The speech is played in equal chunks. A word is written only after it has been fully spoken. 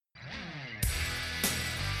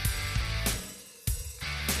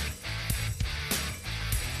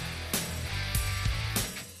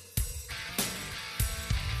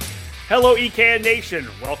Hello, EKN Nation.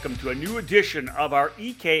 Welcome to a new edition of our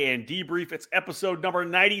EKN Debrief. It's episode number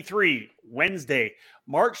 93, Wednesday,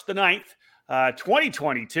 March the 9th,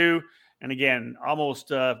 2022. And again, almost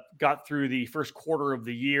got through the first quarter of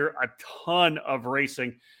the year. A ton of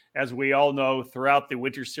racing, as we all know, throughout the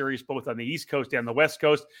Winter Series, both on the East Coast and the West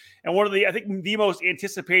Coast. And one of the, I think, the most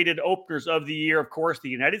anticipated openers of the year, of course, the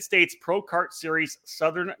United States Pro Kart Series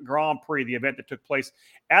Southern Grand Prix, the event that took place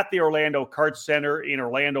at the Orlando Kart Center in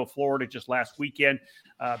Orlando, Florida, just last weekend.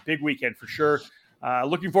 Big weekend for sure.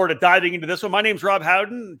 Looking forward to diving into this one. My name's Rob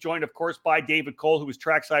Howden, joined, of course, by David Cole, who was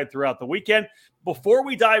trackside throughout the weekend. Before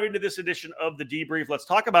we dive into this edition of the Debrief, let's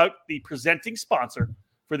talk about the presenting sponsor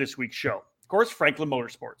for this week's show. Of course, Franklin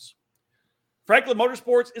Motorsports. Franklin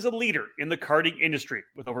Motorsports is a leader in the karting industry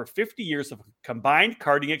with over 50 years of combined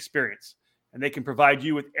karting experience, and they can provide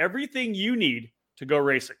you with everything you need to go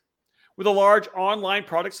racing. With a large online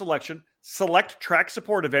product selection, select track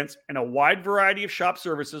support events, and a wide variety of shop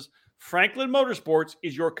services, Franklin Motorsports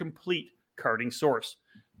is your complete karting source.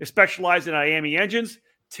 They specialize in IAME engines,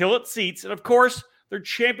 Tillett seats, and of course, their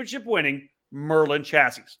championship-winning Merlin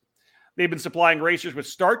chassis. They've been supplying racers with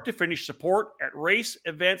start-to-finish support at race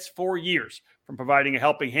events for years, from providing a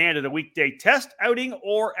helping hand at a weekday test outing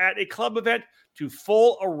or at a club event to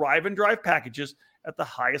full arrive-and-drive packages at the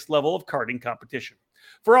highest level of karting competition.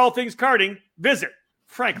 For all things karting, visit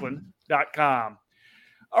franklin.com.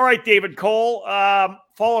 All right, David Cole,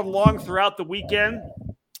 following along throughout the weekend.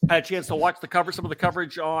 I had a chance to watch some of the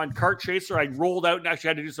coverage on Kart Chaser. I rolled out and actually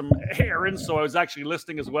had to do some errands, so I was actually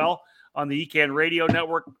listening as well on the EKN Radio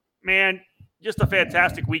Network. Man, just a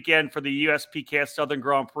fantastic weekend for the USPKS Southern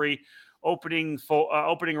Grand Prix, opening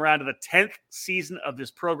round of the 10th season of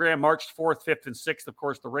this program, March 4th, 5th, and 6th, of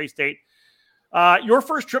course, the race date. Your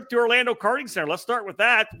first trip to Orlando Karting Center. Let's start with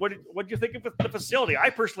that. What did you think of the facility?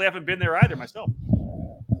 I personally haven't been there either myself.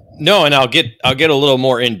 No, and I'll get a little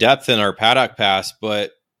more in depth in our paddock pass,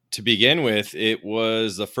 but to begin with, it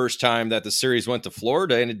was the first time that the series went to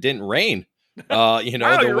Florida and it didn't rain.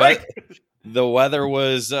 The weather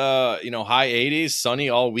was high 80s, sunny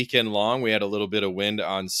all weekend long. We had a little bit of wind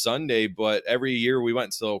on Sunday, but every year we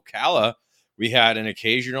went to Ocala, we had an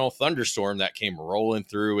occasional thunderstorm that came rolling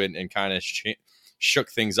through and kind of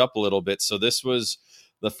shook things up a little bit. So this was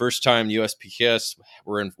the first time USPKS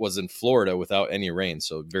was in Florida without any rain.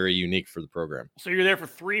 So very unique for the program. So you're there for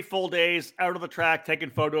 3 full days, out of the track, taking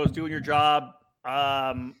photos, doing your job.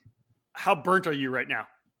 How burnt are you right now?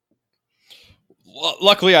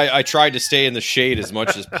 Luckily, I tried to stay in the shade as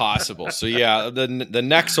much as possible. So yeah, the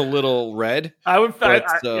neck's a little red. But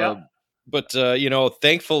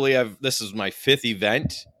thankfully, this is my 5th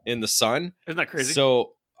event in the sun. Isn't that crazy?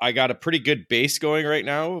 So I got a pretty good base going right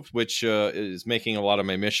now, which is making a lot of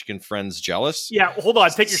my Michigan friends jealous. Yeah, hold on.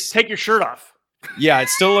 Take your shirt off. Yeah, it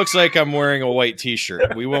still looks like I'm wearing a white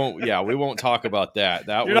T-shirt. We won't talk about that.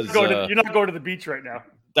 You're not going to the beach right now.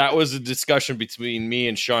 That was a discussion between me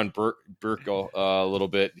and Sean Burkle a little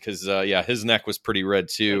bit because his neck was pretty red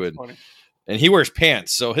too, and he wears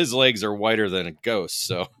pants, so his legs are whiter than a ghost.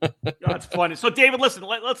 So that's funny. So David, listen,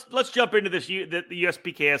 let's jump into this the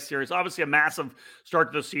USPKS series. Obviously, a massive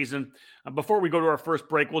start to the season. Before we go to our first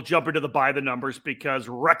break, we'll jump into the by the numbers because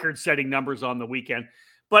record-setting numbers on the weekend.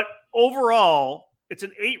 But overall, it's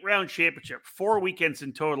an 8-round championship, 4 weekends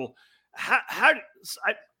in total. I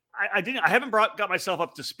haven't got myself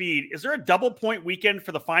up to speed. Is there a double point weekend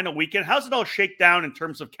for the final weekend? How's it all shake down in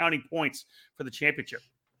terms of counting points for the championship?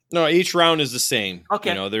 No, each round is the same.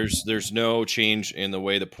 Okay. There's no change in the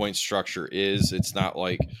way the point structure is. It's not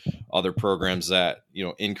like other programs that,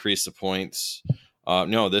 increase the points.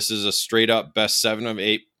 No, this is a straight up best 7 of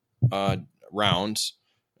 8 rounds.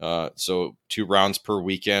 So 2 rounds per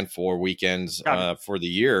weekend, 4 weekends for the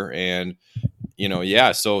year. And,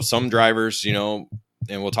 so some drivers,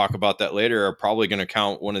 and we'll talk about that later, are probably going to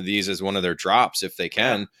count one of these as one of their drops if they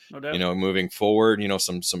can, no doubt. Moving forward,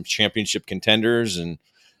 some championship contenders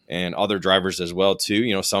and other drivers as well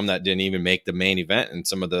too, some that didn't even make the main event and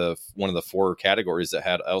one of the 4 categories that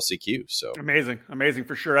had LCQ. So amazing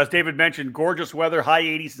for sure. As David mentioned, gorgeous weather, high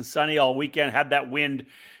 80s and sunny all weekend, had that wind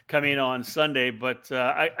come in on Sunday. But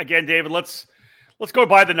again, David, let's go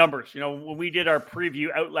by the numbers. When we did our preview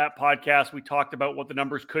Outlet podcast, we talked about what the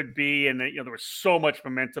numbers could be. And there was so much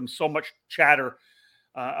momentum, so much chatter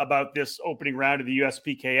about this opening round of the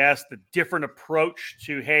USPKS, the different approach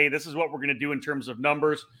to, hey, this is what we're going to do in terms of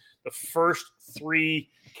numbers. The first 3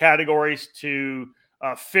 categories to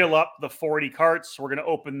fill up the 40 carts. We're going to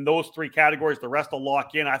open those 3 categories. The rest will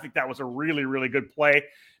lock in. I think that was a really, really good play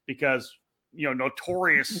because,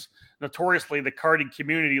 notoriously the karting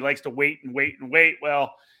community likes to wait and wait and wait.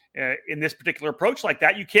 Well, in this particular approach like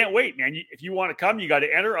that, you can't wait, man. If you want to come, you got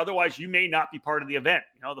to enter. Otherwise, you may not be part of the event.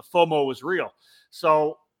 The FOMO is real.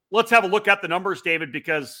 So let's have a look at the numbers, David,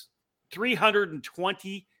 because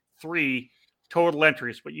 323 total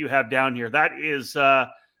entries, what you have down here. That is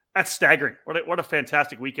that's staggering. What a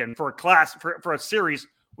fantastic weekend for a class, for a series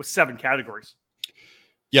with 7 categories.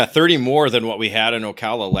 Yeah, 30 more than what we had in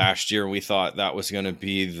Ocala last year. We thought that was going to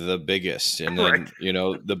be the biggest. And then,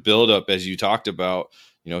 the buildup, as you talked about,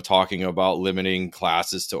 talking about limiting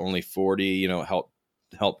classes to only 40,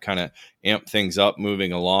 help kind of amp things up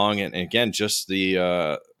moving along. And again, just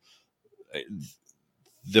the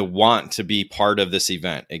want to be part of this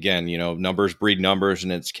event. Again, numbers breed numbers,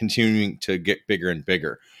 and it's continuing to get bigger and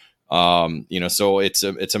bigger. So it's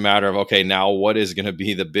a matter of, okay, now what is going to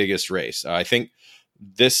be the biggest race? I think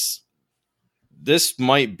this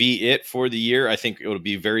might be it for the year. I think it will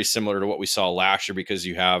be very similar to what we saw last year, because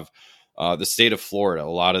you have the state of Florida. A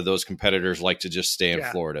lot of those competitors like to just stay in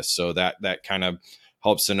Florida. So that kind of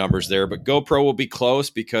helps the numbers there. But GoPro will be close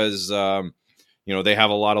because, they have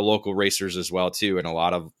a lot of local racers as well, too. And a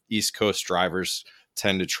lot of East Coast drivers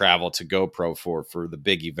tend to travel to GoPro for the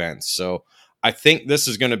big events. So I think this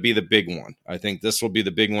is going to be the big one. I think this will be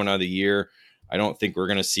the big one of the year. I don't think we're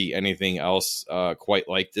going to see anything else quite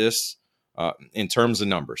like this in terms of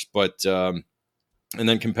numbers. But and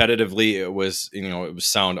then competitively, it was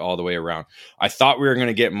sound all the way around. I thought we were going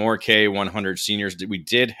to get more K100 seniors. We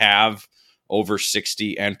did have over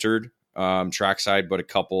 60 entered trackside, but a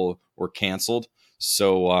couple were canceled.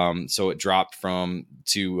 So it dropped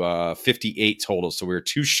to 58 total. So we were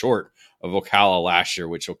too short of Ocala last year,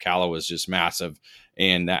 which Ocala was just massive.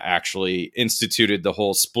 And that actually instituted the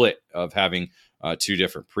whole split of having 2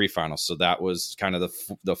 different pre-finals. So that was kind of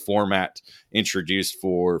the format introduced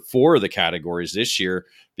for 4 of the categories this year,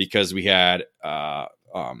 because we had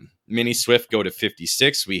Mini Swift go to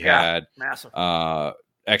 56. We had massive.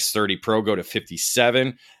 X30 Pro go to 57.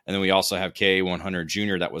 And then we also have K100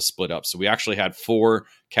 Junior that was split up. So we actually had 4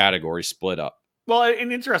 categories split up. Well,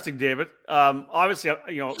 and interesting, David. Obviously,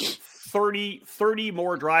 30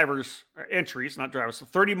 more entries, not drivers, so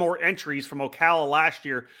 30 more entries from Ocala last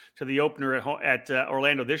year to the opener at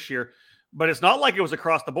Orlando this year. But it's not like it was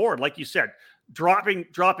across the board. Like you said,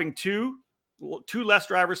 dropping 2 less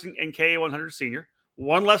drivers in K100 Senior,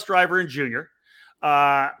 1 less driver in Junior,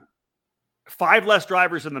 5 less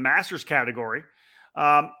drivers in the Masters category.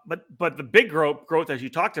 But the big growth, as you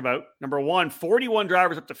talked about, number one, 41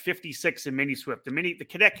 drivers up to 56 in Mini Swift. The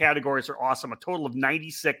cadet categories are awesome. A total of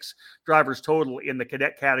 96 drivers total in the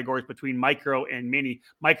cadet categories between micro and mini.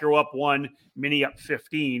 Micro up 1, mini up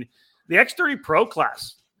 15. The X30 Pro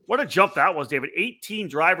class, what a jump that was, David. 18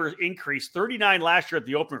 drivers increase, 39 last year at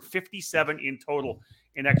the opener, 57 in total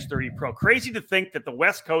in X30 Pro. Crazy to think that the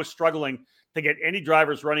West Coast struggling to get any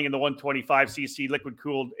drivers running in the 125cc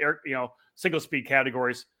liquid-cooled air, single-speed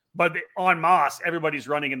categories. But en masse, everybody's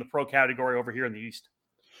running in the pro category over here in the East.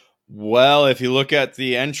 Well, if you look at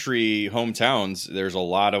the entry hometowns, there's a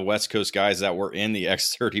lot of West Coast guys that were in the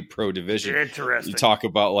X30 Pro division. Interesting. You talk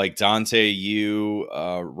about like Dante Yu,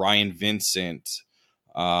 Ryan Vincent,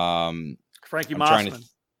 Frankie Mossman.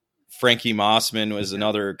 Frankie Mossman was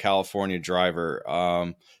another California driver.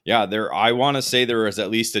 I want to say there was at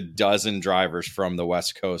least a dozen drivers from the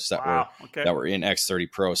West Coast that were in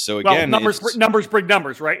X30 Pro. So again, numbers bring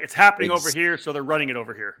numbers, right? It's happening over here, so they're running it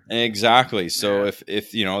over here. Exactly. So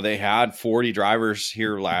if they had 40 drivers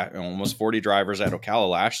here, almost 40 drivers at Ocala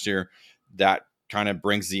last year, that kind of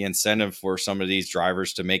brings the incentive for some of these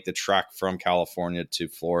drivers to make the trek from California to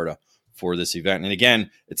Florida for this event. And again,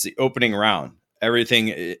 it's the opening round.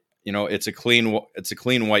 Everything. It's a clean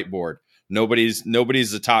whiteboard. Nobody's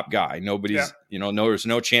the top guy. There's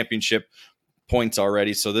no championship points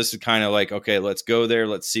already. So this is kind of like, okay, let's go there.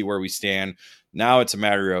 Let's see where we stand. Now it's a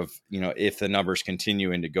matter of, if the numbers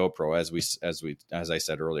continue into GoPro, as I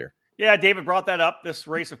said earlier. Yeah, David brought that up. This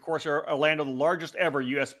race, of course, Orlando, the largest ever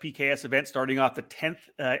USPKS event, starting off the 10th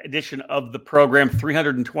edition of the program,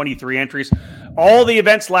 323 entries. All the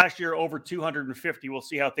events last year, over 250. We'll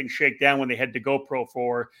see how things shake down when they head to GoPro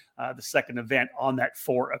for the second event on that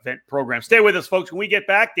 4-event program. Stay with us, folks. When we get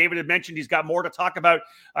back, David had mentioned he's got more to talk about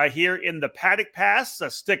here in the Paddock Pass.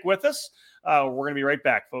 Stick with us. We're going to be right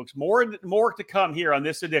back, folks. More to come here on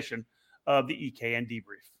this edition of the EKN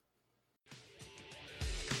Debrief.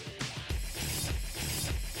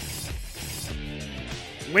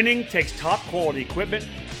 Winning takes top quality equipment,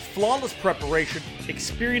 flawless preparation,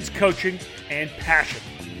 experienced coaching, and passion.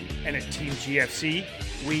 And at Team GFC,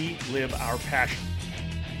 we live our passion.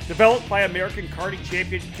 Developed by American karting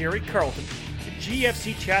champion Gary Carlton, the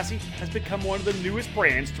GFC Chassis has become one of the newest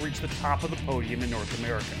brands to reach the top of the podium in North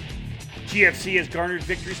America. GFC has garnered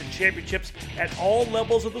victories and championships at all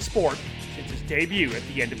levels of the sport since its debut at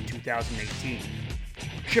the end of 2018.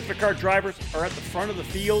 Shifter car drivers are at the front of the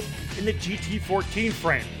field in the GT14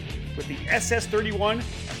 frame, with the SS31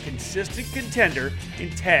 a consistent contender in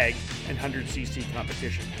tag and 100cc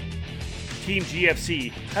competition. Team GFC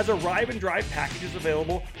has a ride and drive packages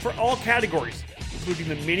available for all categories, including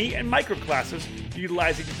the mini and micro classes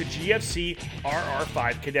utilizing the GFC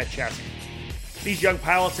RR5 cadet chassis. These young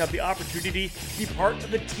pilots have the opportunity to be part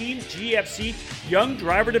of the Team GFC Young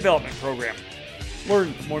Driver Development Program.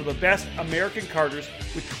 Learn from one of the best American karters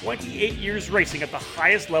with 28 years racing at the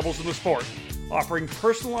highest levels of the sport, offering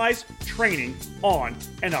personalized training on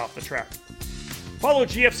and off the track. Follow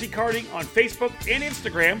GFC Karting on Facebook and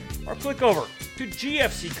Instagram, or click over to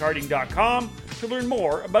gfckarting.com to learn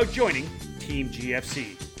more about joining Team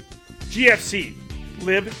GFC. GFC,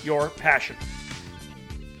 live your passion.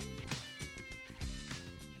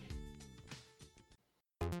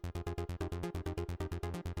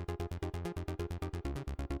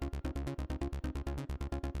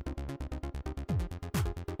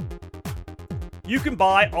 You can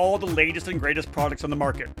buy all the latest and greatest products on the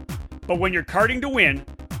market, but when you're karting to win,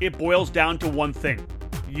 it boils down to one thing: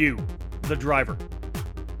 you, the driver.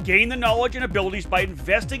 Gain the knowledge and abilities by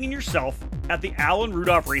investing in yourself at the Alan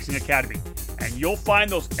Rudolph Racing Academy, and you'll find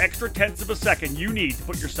those extra tenths of a second you need to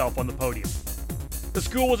put yourself on the podium. The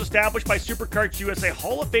school was established by SuperKarts USA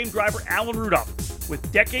Hall of Fame driver Alan Rudolph,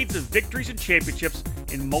 with decades of victories and championships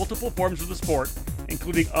in multiple forms of the sport,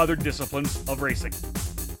 including other disciplines of racing.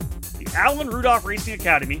 The Alan Rudolph Racing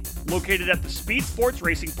Academy, located at the Speed Sports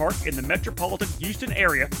Racing Park in the metropolitan Houston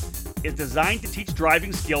area, is designed to teach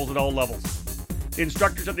driving skills at all levels. The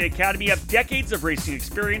instructors of the Academy have decades of racing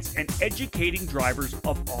experience and educating drivers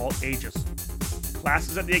of all ages.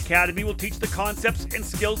 Classes at the Academy will teach the concepts and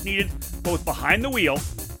skills needed both behind the wheel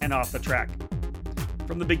and off the track.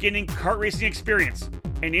 From the beginning kart racing experience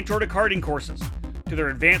and intro to karting courses, to their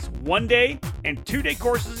advanced 1-day and 2-day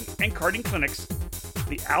courses and karting clinics,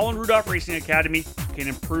 the Alan Rudolph Racing Academy can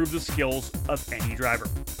improve the skills of any driver.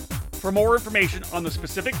 For more information on the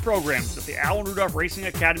specific programs that the Alan Rudolph Racing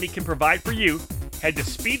Academy can provide for you, head to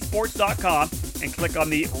speedsports.com and click on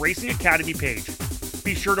the Racing Academy page.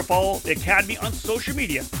 Be sure to follow the Academy on social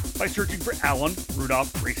media by searching for Alan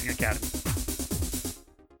Rudolph Racing Academy.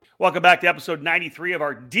 Welcome back to episode 93 of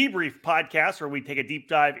our Debrief podcast, where we take a deep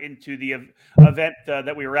dive into the event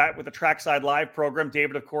that we were at with the Trackside Live program.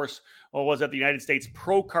 David, of course, was at the United States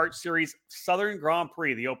Pro Kart Series Southern Grand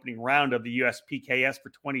Prix, the opening round of the USPKS for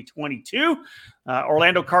 2022.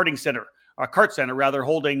 Orlando Kart Center,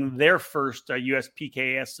 holding their first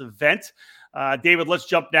USPKS event. David, let's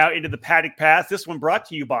jump now into the Paddock Pass. This one brought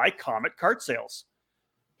to you by Comet Kart Sales.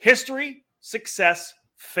 History, success,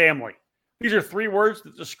 family. These are three words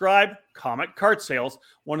that describe Comet Kart Sales,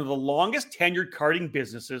 one of the longest tenured karting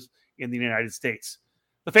businesses in the United States.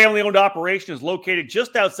 The family-owned operation is located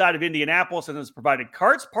just outside of Indianapolis and has provided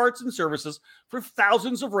karts, parts, and services for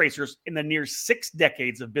thousands of racers in the near 6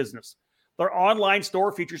 decades of business. Their online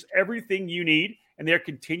store features everything you need, and they are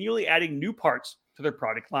continually adding new parts to their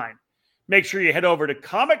product line. Make sure you head over to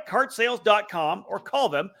CometKartSales.com or call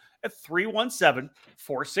them at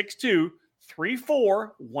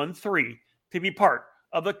 317-462-3413 to be part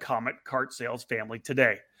of the Comet Kart Sales family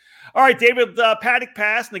today. All right, David, Paddock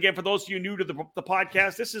Pass. And again, for those of you new to the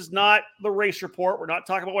podcast, this is not the race report. We're not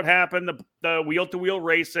talking about what happened, the wheel-to-wheel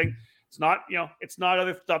racing. It's not, it's not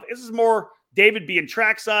other stuff. This is more David being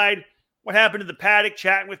trackside, what happened in the paddock,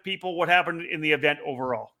 chatting with people, what happened in the event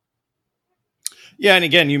overall. Yeah, and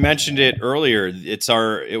again, you mentioned it earlier.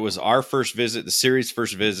 It was our first visit, the series'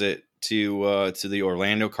 first visit to the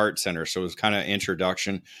Orlando Kart Center. So it was kind of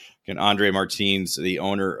introduction. And Andre Martins, the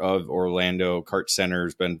owner of Orlando Kart Center,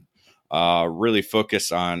 has been really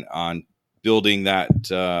focused on building that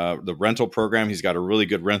the rental program. He's got a really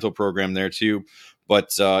good rental program there too.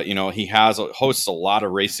 But he hosts a lot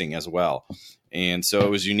of racing as well. And so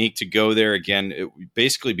it was unique to go there. Again, it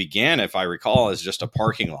basically began, if I recall, as just a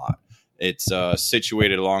parking lot. It's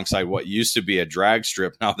situated alongside what used to be a drag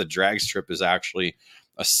strip. Now the drag strip is actually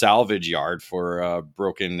a salvage yard for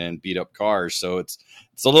broken and beat up cars. So it's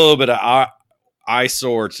a little bit of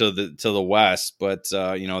eyesore to the west, but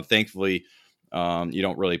thankfully you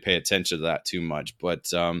don't really pay attention to that too much. But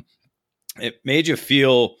it made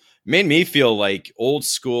me feel like old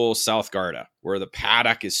school South Garda, where the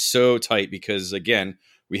paddock is so tight because, again,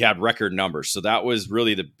 we had record numbers. So that was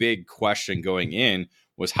really the big question going in,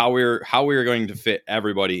 was how we were going to fit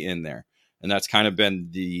everybody in there. And that's kind of been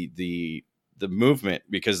the the movement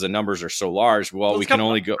because the numbers are so large. Well, we can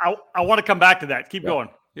only go. I want to come back to that. Keep going.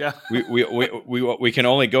 Yeah. We can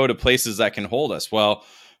only go to places that can hold us. Well,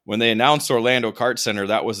 when they announced Orlando Kart Center,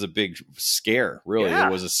 that was a big scare. Really, It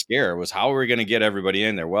was a scare. It was how are we going to get everybody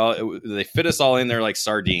in there? Well, they fit us all in there like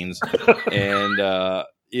sardines, and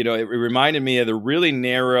it reminded me of the really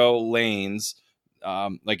narrow lanes.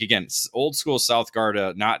 Like again, old school South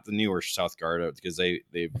Garda, not the newer South Garda, because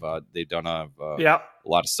they've done a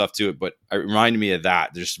lot of stuff to it. But it reminded me of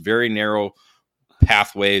that. There's very narrow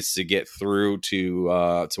pathways to get through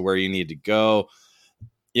to where you need to go.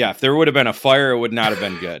 Yeah, if there would have been a fire, it would not have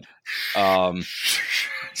been good.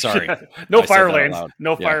 Sorry, no fire lanes,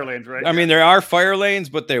 fire lanes, right? I mean, there are fire lanes,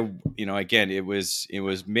 but they, again, it was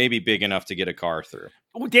maybe big enough to get a car through.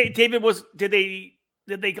 David,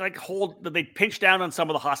 did they pinch down on some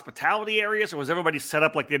of the hospitality areas, or was everybody set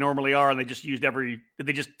up like they normally are, and they just did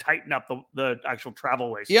they just tighten up the actual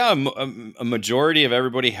travel ways? Yeah, a majority of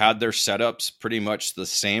everybody had their setups pretty much the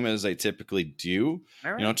same as they typically do.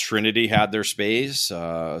 Right. Trinity had their space,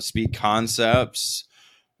 Speed Concepts,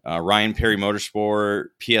 Ryan Perry Motorsport,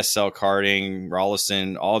 PSL Karting,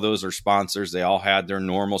 Rollison, all those are sponsors. They all had their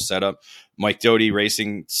normal setup. Mike Doty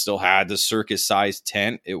Racing still had the circus-sized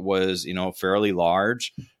tent. It was, fairly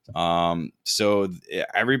large. So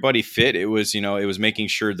everybody fit. It was, it was making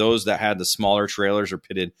sure those that had the smaller trailers or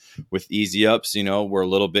pitted with easy ups, were a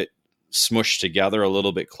little bit smushed together, a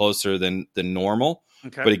little bit closer than normal.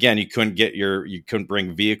 Okay. But again, you couldn't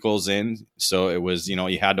bring vehicles in. So it was,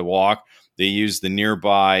 you had to walk. They used the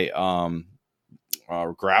nearby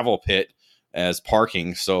gravel pit as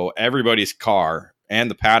parking. So everybody's car and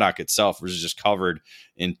the paddock itself was just covered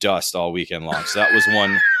in dust all weekend long. So that was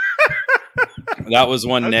one. That was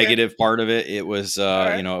one negative part of it. It was,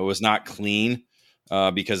 right. It was not clean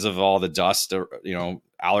because of all the dust.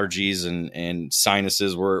 Allergies and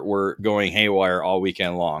sinuses were going haywire all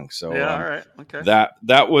weekend long. So all right, okay.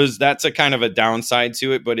 That's a kind of a downside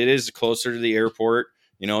to it, but it is closer to the airport.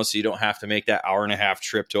 So you don't have to make that hour-and-a-half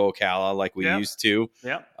trip to Ocala like we used to.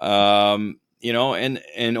 Yeah. And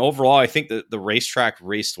overall, I think that the racetrack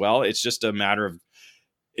raced well. It's just a matter of,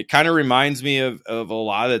 it kind of reminds me of a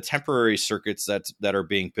lot of the temporary circuits that are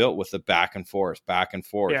being built with the back and forth.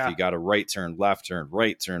 Yeah. You got a right turn, left turn,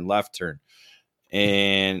 right turn, left turn.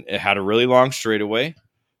 And it had a really long straightaway.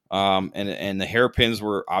 And the hairpins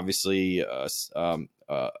were obviously, a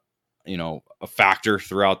factor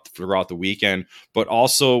throughout the weekend, but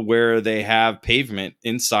also where they have pavement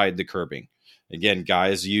inside the curbing. Again,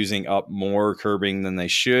 guys using up more curbing than they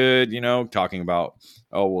should, talking about,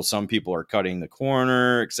 some people are cutting the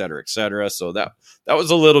corner, et cetera, et cetera. So that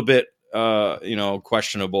was a little bit,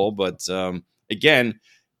 questionable, but again,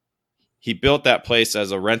 he built that place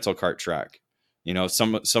as a rental kart track.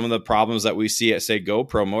 Some of the problems that we see at, say,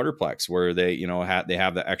 GoPro Motorplex, where they, they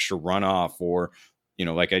have the extra runoff, or,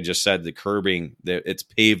 like I just said, the curbing, it's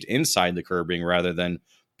paved inside the curbing rather than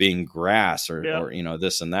being grass or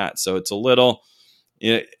this and that. So it's a little,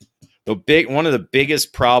 one of the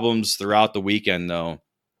biggest problems throughout the weekend, though,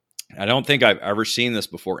 I don't think I've ever seen this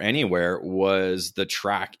before anywhere, was the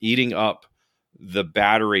track eating up the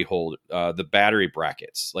battery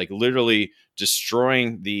brackets, like literally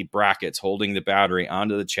destroying the brackets holding the battery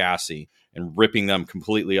onto the chassis and ripping them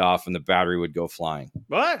completely off, and the battery would go flying.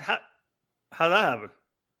 What? How that happen?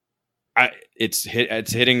 It's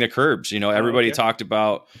hitting the curbs. Everybody talked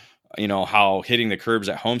about, how hitting the curbs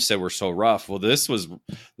at Homestead were so rough. Well, this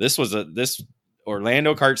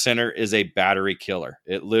Orlando Kart Center is a battery killer.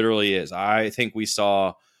 It literally is. I think we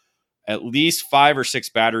saw at least 5 or 6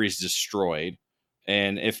 batteries destroyed,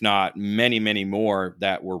 and if not many, many more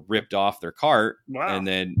that were ripped off their cart. Wow. And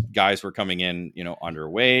then guys were coming in,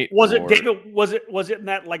 underweight. Was it, David? Was it in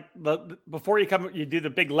that, like, before you do the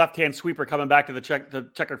big left-hand sweeper coming back to the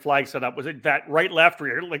checkered flag setup? Was it that right-left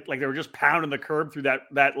where you're like they were just pounding the curb through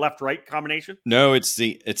that left-right combination? No, it's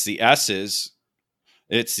the S's.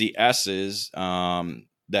 It's the S's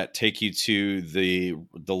that take you to the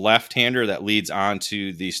left-hander that leads on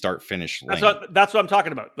to the start-finish lane. That's what I'm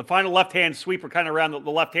talking about. The final left-hand sweeper kind of around the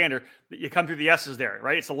left-hander, that you come through the S's there,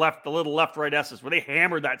 right? It's the little left-right S's where they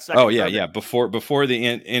hammered that second. Oh, yeah, yeah. Before the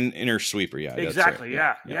inner sweeper, yeah. Exactly,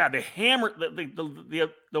 right. Yeah. They hammered,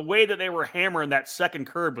 the way that they were hammering that second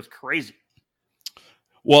curb was crazy.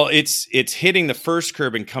 Well, it's hitting the first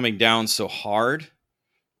curb and coming down so hard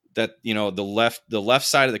that, the left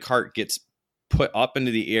side of the cart gets put up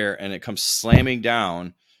into the air and it comes slamming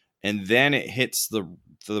down, and then it hits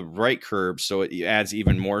the right curb, so it adds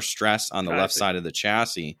even more stress on the left side of the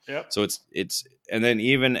chassis. Yep. So it's and then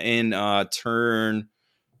even in turn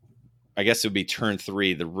I guess it would be turn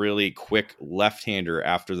 3, the really quick left-hander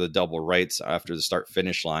after the double rights, after the start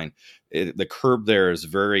finish line. The curb there is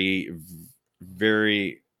very,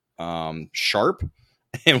 very sharp,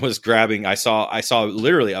 and was grabbing. I saw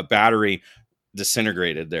literally a battery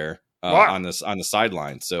disintegrated there Wow. on the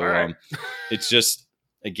sideline. So right. It's just,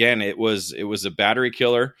 again, it was a battery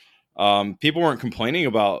killer. People weren't complaining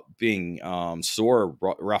about being sore,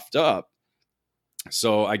 roughed up.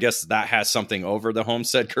 So I guess that has something over the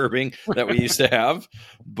Homestead curbing that we used to have,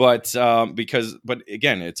 but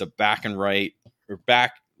again, it's a back and right, or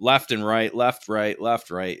back, left and right, left, right,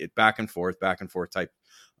 it back and forth type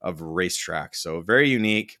of racetrack. So very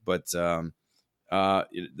unique, but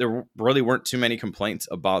there really weren't too many complaints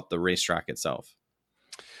about the racetrack itself.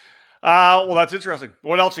 Well, that's interesting.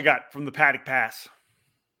 What else you got from the Paddock Pass?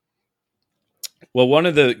 Well, one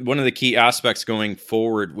of the key aspects going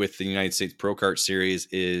forward with the United States Pro Kart Series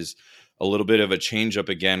is a little bit of a change up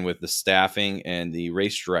again with the staffing and the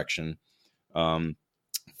race direction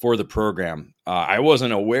for the program. I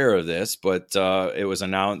wasn't aware of this, but it was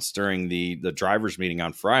announced during the drivers' meeting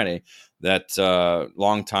on Friday that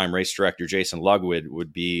longtime race director Jason Lugwood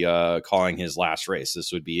would be calling his last race.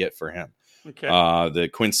 This would be it for him. Okay. The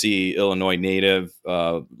Quincy, Illinois native,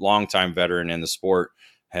 longtime veteran in the sport,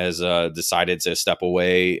 has decided to step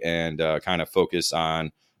away and kind of focus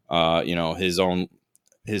on his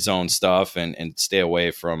own stuff and stay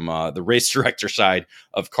away from the race director side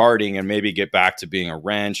of karting, and maybe get back to being a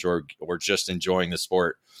wrench or just enjoying the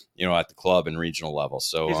sport, at the club and regional level.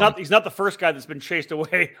 So he's not the first guy that's been chased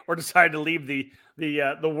away or decided to leave the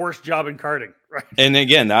worst job in karting, right? And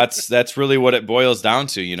again, that's really what it boils down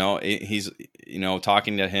to. He's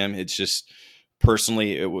talking to him, it's just,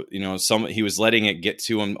 personally, he was letting it get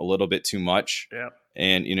to him a little bit too much. Yeah.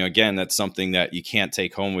 And, again, that's something that you can't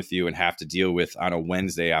take home with you and have to deal with on a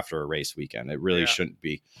Wednesday after a race weekend. It really shouldn't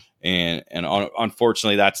be. And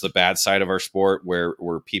unfortunately, that's the bad side of our sport, where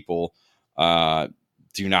people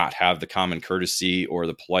do not have the common courtesy or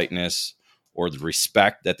the politeness or the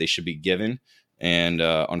respect that they should be given. And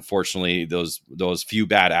unfortunately, those few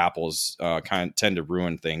bad apples kind of tend to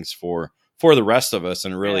ruin things for the rest of us.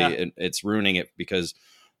 And really, it's ruining it, because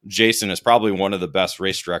Jason is probably one of the best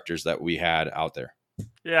race directors that we had out there.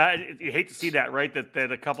 Yeah, you hate to see that, right?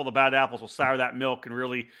 That a couple of bad apples will sour that milk and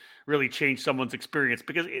really, really change someone's experience,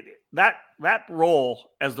 because that role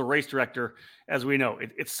as the race director, as we know,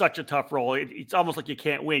 it's such a tough role. It's almost like you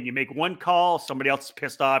can't win. You make one call, somebody else is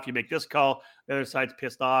pissed off. You make this call, the other side's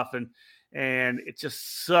pissed off, and it's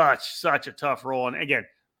just such a tough role. And again,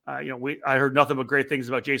 I heard nothing but great things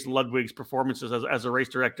about Jason Ludwig's performances as a race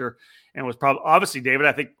director, and was probably, obviously, David,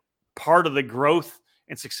 I think part of the growth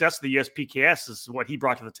and success of the USPKS is what he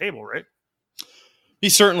brought to the table, right? He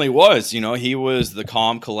certainly was. He was the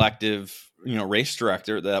calm, collective, race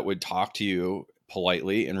director that would talk to you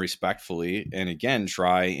politely and respectfully, and again,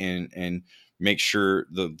 try and make sure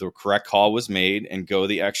the correct call was made and go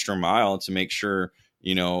the extra mile to make sure,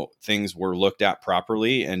 things were looked at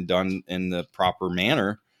properly and done in the proper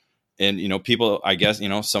manner. And, people, I guess,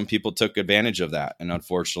 some people took advantage of that. And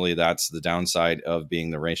unfortunately, that's the downside of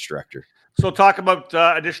being the race director. So talk about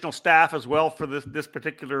additional staff as well for this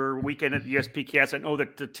particular weekend at the USPKS. I know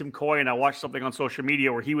that Tim Coyne, I watched something on social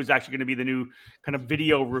media where he was actually going to be the new kind of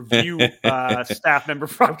video review staff member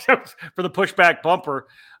for the pushback bumper.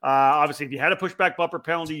 Obviously, if you had a pushback bumper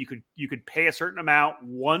penalty, you could pay a certain amount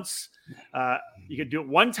once. You could do it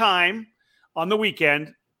one time on the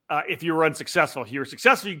weekend. If you were unsuccessful, if you were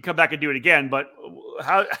successful, you can come back and do it again. But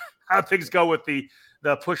how things go with the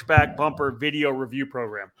pushback bumper video review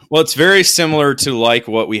program? Well, it's very similar to like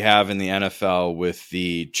what we have in the NFL with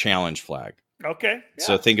the challenge flag. Okay. Yeah.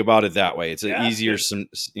 So think about it that way. It's an easier,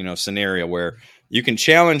 scenario where you can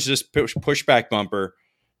challenge this pushback bumper.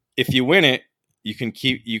 If you win it, you can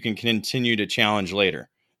continue to challenge later.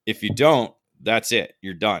 If you don't, that's it.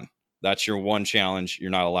 You're done. That's your one challenge.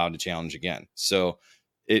 You're not allowed to challenge again. So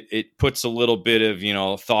it puts a little bit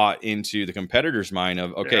of, thought into the competitor's mind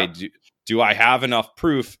of, okay, do I have enough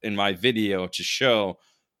proof in my video to show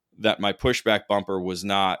that my pushback bumper was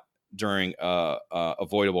not during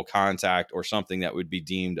avoidable contact or something that would be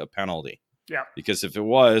deemed a penalty? Yeah. Because if it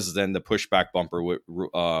was, then the pushback bumper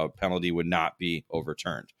penalty would not be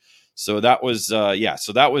overturned. So that was,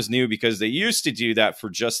 so that was new, because they used to do that for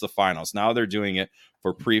just the finals. Now they're doing it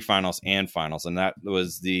for pre-finals and finals. And that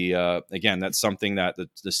was again, that's something that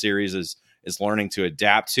the series is learning to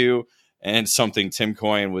adapt to, and something Tim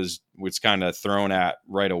Coyne was kind of thrown at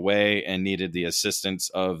right away and needed the assistance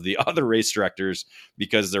of the other race directors,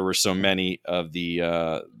 because there were so many of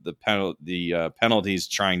the penalties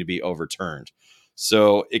trying to be overturned.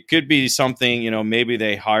 So it could be something, maybe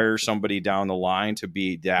they hire somebody down the line to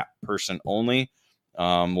be that person only.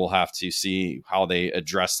 We'll have to see how they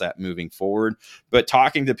address that moving forward. But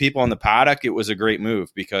talking to people in the paddock, it was a great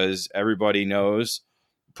move because everybody knows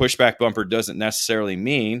pushback bumper doesn't necessarily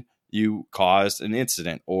mean you caused an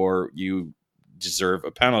incident or you deserve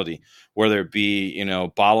a penalty, whether it be,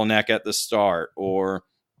 bottleneck at the start or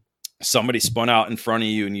somebody spun out in front of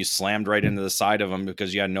you and you slammed right into the side of them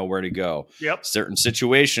because you had nowhere to go. Yep. Certain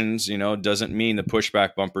situations, doesn't mean the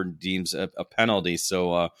pushback bumper deems a penalty.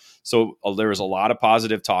 So there was a lot of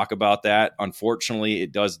positive talk about that. Unfortunately,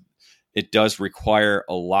 it does require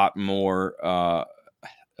a lot more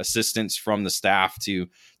assistance from the staff to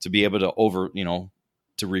be able to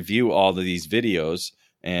to review all of these videos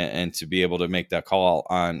and to be able to make that call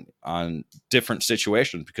on different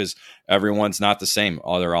situations because everyone's not the same.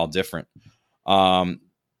 They're all different.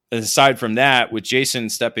 Aside from that, with Jason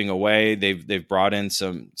stepping away, they've brought in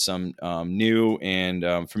some new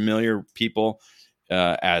and familiar people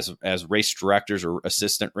as race directors or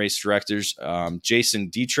assistant race directors. Jason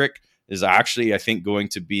Dietrich is actually, I think, going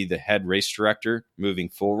to be the head race director moving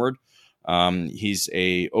forward. He's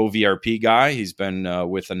a OVRP guy. He's been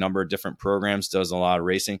with a number of different programs, does a lot of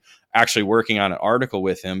racing. Actually working on an article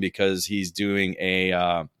with him because he's doing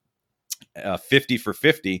a 50 for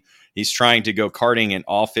 50. He's trying to go karting in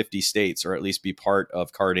all 50 states, or at least be part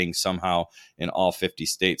of karting somehow in all 50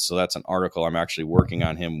 states. So that's an article I'm actually working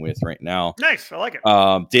on him with right now. Nice. I like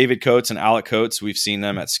it. David Coates and Alec Coates, we've seen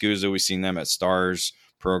them at SCUSA. We've seen them at STARS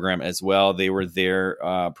program as well. They were there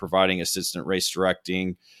providing assistant race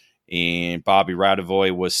directing. And Bobby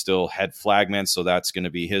Radovoy was still head flagman, so that's going to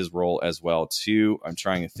be his role as well, too. I'm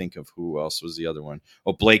trying to think of who else was the other one.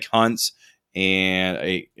 Oh, Blake Hunt, and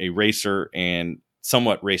a racer and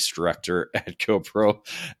somewhat race director at GoPro.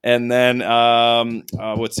 And then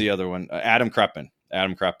what's the other one? Adam Kreppen.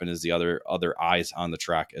 Adam Kreppen is the other eyes on the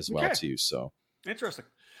track as well, too. So interesting.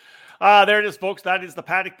 There it is, folks. That is the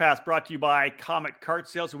Paddock Pass brought to you by Comet Kart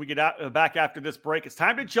Sales. And we get back after this break. It's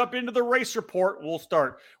time to jump into the race report. We'll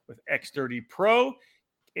start with X30 Pro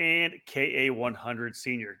and KA100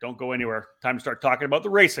 Senior. Don't go anywhere. Time to start talking about the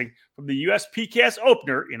racing from the USPCAS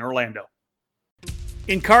opener in Orlando.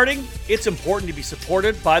 In karting, it's important to be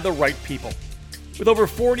supported by the right people. With over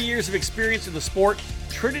 40 years of experience in the sport,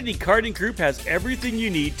 Trinity Karting Group has everything you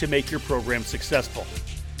need to make your program successful.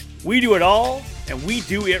 We do it all, and we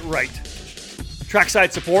do it right.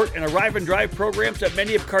 Trackside support and arrive and drive programs at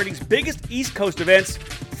many of karting's biggest East Coast events,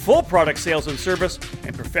 full product sales and service,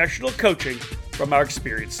 and professional coaching from our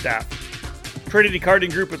experienced staff. Trinity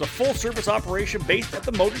Karting Group is a full-service operation based at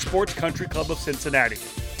the Motorsports Country Club of Cincinnati,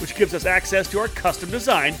 which gives us access to our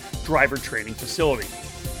custom-designed driver training facility.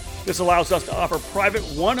 This allows us to offer private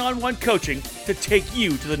one-on-one coaching to take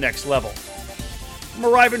you to the next level. From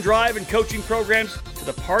arrive and drive and coaching programs to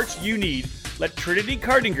the parts you need, let Trinity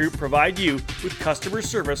Karting Group provide you with customer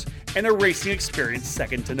service and a racing experience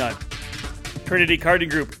second to none. Trinity Karting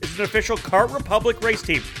Group is an official Kart Republic race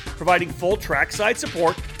team, providing full trackside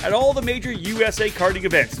support at all the major USA karting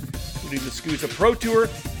events, including the SCUSA Pro Tour,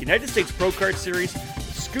 United States Pro Kart Series,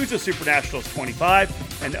 SCUSA Super Nationals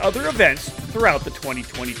 25, and other events throughout the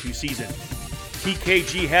 2022 season.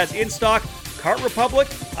 TKG has in stock Kart Republic,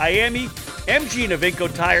 IAME, MG and Avinco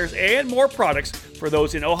tires, and more products for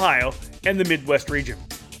those in Ohio and the Midwest region.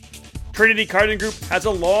 Trinity Karting Group has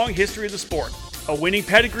a long history of the sport, a winning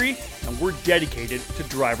pedigree, and we're dedicated to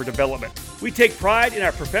driver development. We take pride in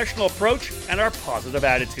our professional approach and our positive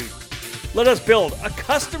attitude. Let us build a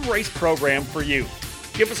custom race program for you.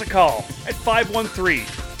 Give us a call at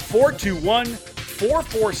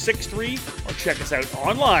 513-421-4463 or check us out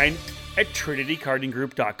online at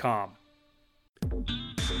trinitykartinggroup.com.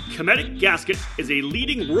 Cometic Gasket is a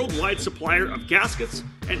leading worldwide supplier of gaskets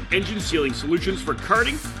and engine sealing solutions for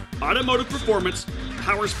karting, automotive performance,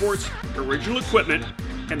 power sports, original equipment,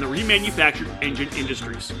 and the remanufactured engine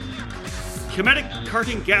industries. Cometic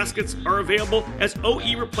karting gaskets are available as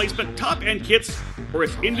OE replacement top-end kits or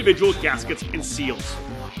as individual gaskets and seals.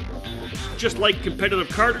 Just like competitive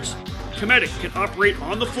karters, Cometic can operate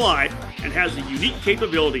on the fly and has the unique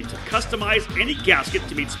capability to customize any gasket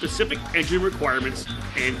to meet specific engine requirements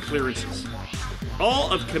and clearances.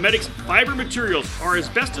 All of Cometic's fiber materials are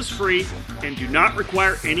asbestos-free and do not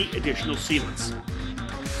require any additional sealants.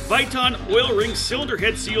 Viton oil ring cylinder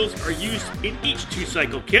head seals are used in each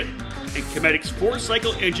 2-cycle kit, and Cometic's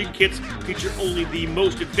 4-cycle engine kits feature only the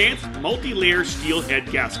most advanced multi-layer steel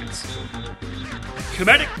head gaskets.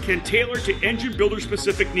 Cometic can tailor to engine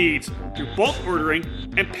builder-specific needs through bulk ordering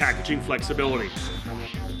and packaging flexibility.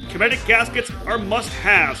 Cometic gaskets are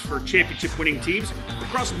must-haves for championship-winning teams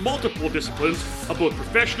across multiple disciplines of both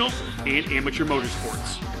professional and amateur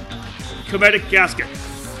motorsports. Cometic gasket,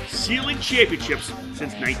 sealing championships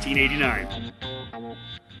since 1989.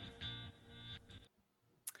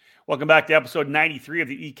 Welcome back to episode 93 of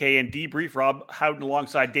the EKN Debrief. Rob Howden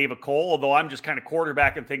alongside David Cole. Although I'm just kind of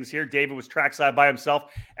quarterbacking things here, David was trackside by himself,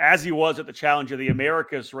 as he was at the Challenge of the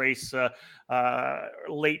Americas race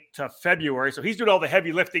late February. So he's doing all the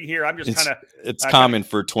heavy lifting here. I'm just kind of... It's common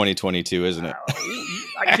for 2022, isn't it?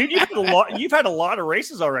 Dude, you've had a lot of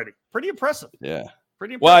races already. Pretty impressive. Yeah.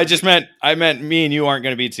 Pretty impressive. Well, I meant me and you aren't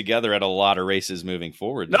going to be together at a lot of races moving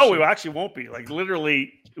forward. No, we actually won't be. Like,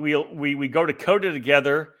 literally, we go to COTA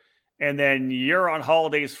together, and then you're on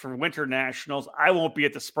holidays for winter nationals. I won't be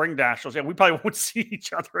at the spring nationals, and we probably won't see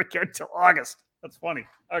each other again until August. That's funny.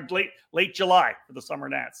 Or late July for the summer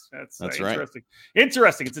nats. That's interesting. Right.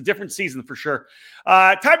 Interesting. It's a different season for sure.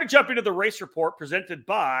 Time to jump into the race report presented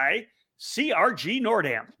by CRG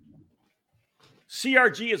Nordam.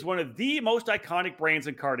 CRG is one of the most iconic brands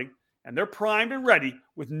in karting, and they're primed and ready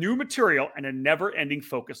with new material and a never-ending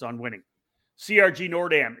focus on winning. CRG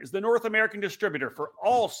Nordam is the North American distributor for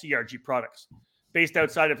all CRG products. Based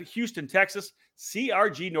outside of Houston, Texas,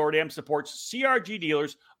 CRG Nordam supports CRG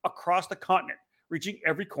dealers across the continent, reaching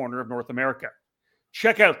every corner of North America.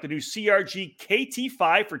 Check out the new CRG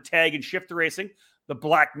KT5 for tag and shifter racing, the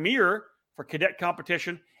Black Mirror for cadet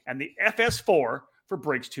competition, and the FS4 for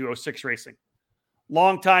Briggs 206 racing.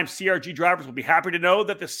 Longtime CRG drivers will be happy to know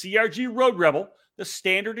that the CRG Road Rebel, the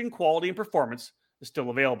standard in quality and performance, is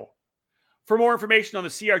still available. For more information on the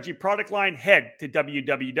CRG product line, head to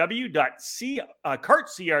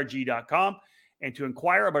www.kartcrg.com. And to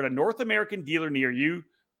inquire about a North American dealer near you,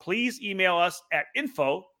 please email us at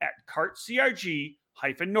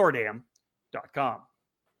info@kartcrg-nordam.com.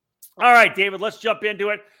 All right, David, let's jump into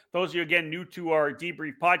it. Those of you, again, new to our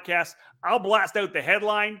debrief podcast, I'll blast out the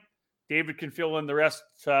headline. David can fill in the rest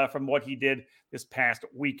from what he did this past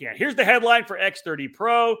weekend. Here's the headline for X30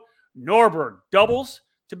 Pro. Norberg doubles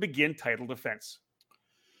to begin title defense.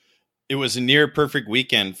 It was a near perfect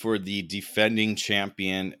weekend for the defending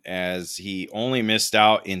champion as he only missed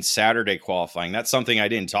out in Saturday qualifying. That's something I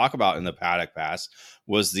didn't talk about in the Paddock Pass,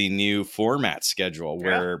 was the new format schedule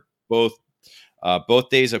where both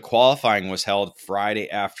days of qualifying was held Friday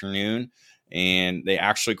afternoon, and they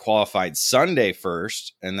actually qualified Sunday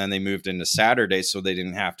first, and then they moved into Saturday so they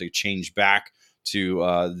didn't have to change back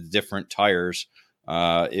to different tires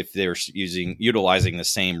if they're utilizing the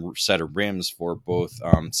same set of rims for both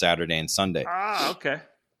Saturday and Sunday. Okay.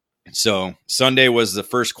 So Sunday was the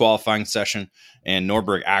first qualifying session, and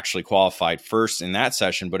Norberg actually qualified first in that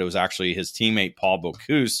session, but it was actually his teammate Paul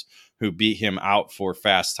Bocuse who beat him out for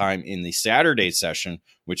fast time in the Saturday session,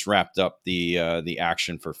 which wrapped up the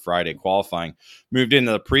action for Friday qualifying. Moved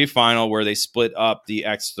into the pre-final where they split up the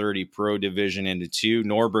X30 Pro division into two.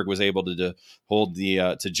 Norberg was able to hold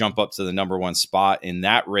to jump up to the number one spot in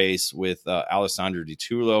that race with Alessandro Di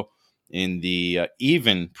Tullo in the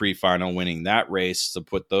even pre-final, winning that race to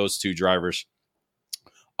put those two drivers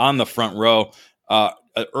on the front row.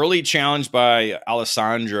 An early challenge by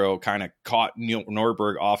Alessandro kind of caught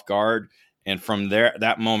Norberg off guard. And from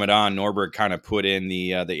that moment on, Norberg kind of put in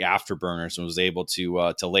the afterburners and was able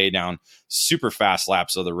to lay down super fast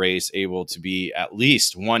laps of the race, able to be at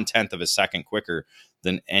least 1/10 of a second quicker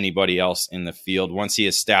than anybody else in the field. Once he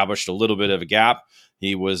established a little bit of a gap,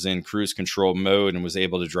 he was in cruise control mode and was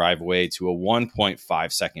able to drive away to a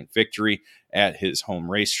 1.5 second victory at his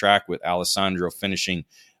home racetrack, with Alessandro finishing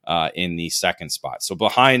in the second spot. So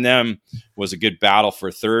behind them was a good battle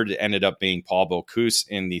for third. It ended up being Paul Bocuse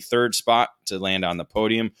in the third spot to land on the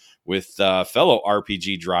podium, with fellow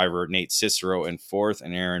RPG driver Nate Cicero in fourth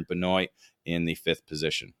and Aaron Benoit in the fifth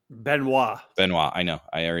position. Benoit. I know.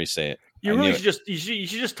 I already say it. You really should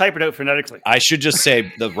just type it out phonetically. I should just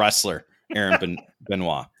say the wrestler, Aaron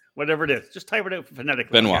Benoit. Whatever it is, just type it out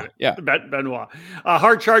phonetically. Benoit, yeah. Benoit.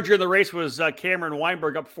 Hard charger in the race was Cameron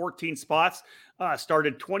Weinberg, up 14 spots.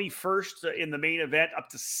 Started 21st in the main event, up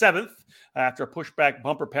to 7th after a pushback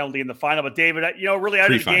bumper penalty in the final. But David, really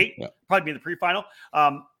out of the gate, probably be in the pre-final.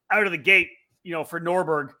 Out of the gate, for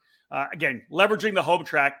Norberg, again, leveraging the home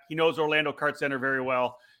track. He knows Orlando Kart Center very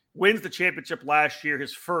well. Wins the championship last year,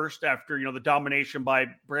 his first after, the domination by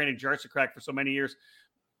Brandon Jarsekrak for so many years.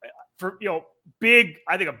 For, a big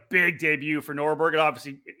debut for Norberg. And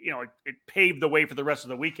obviously, it paved the way for the rest of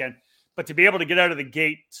the weekend. But to be able to get out of the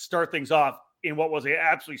gate, start things off in what was an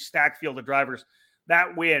absolutely stacked field of drivers,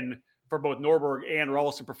 that win for both Norberg and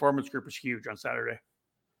Rawlson Performance Group was huge on Saturday.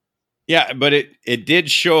 Yeah, but it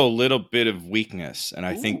did show a little bit of weakness, and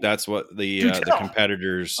I think Ooh. that's what Do the tell.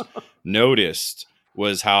 competitors noticed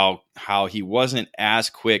was how he wasn't as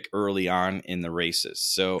quick early on in the races.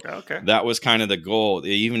 So Okay. that was kind of the goal. They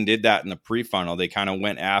even did that in the pre-final. They kind of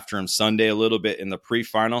went after him Sunday a little bit in the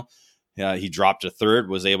pre-final. He dropped to third,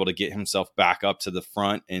 was able to get himself back up to the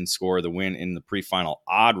front and score the win in the pre-final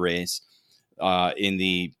odd race. In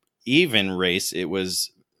the even race, it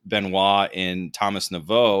was Benoit and Thomas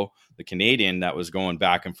Naveau, the Canadian, that was going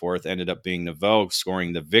back and forth. Ended up being Naveau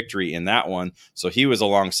scoring the victory in that one. So he was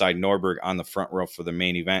alongside Norberg on the front row for the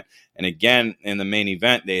main event. And again, in the main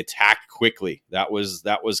event, they attacked quickly. That was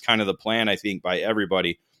kind of the plan, I think, by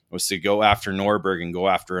everybody, was to go after Norberg and go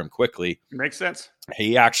after him quickly. Makes sense.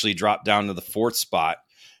 He actually dropped down to the fourth spot,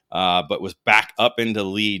 but was back up into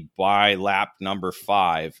lead by lap number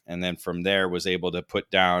 5. And then from there was able to put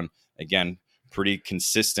down, again, pretty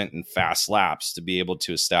consistent and fast laps to be able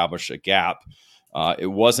to establish a gap. It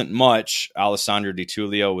wasn't much. Alessandro Di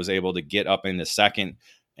Tullio was able to get up into second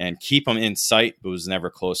and keep him in sight, but was never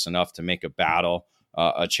close enough to make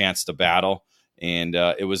a chance to battle. And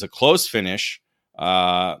it was a close finish,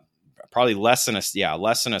 probably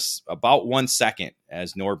about 1 second,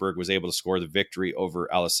 as Norberg was able to score the victory over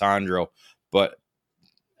Alessandro. But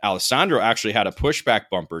Alessandro actually had a pushback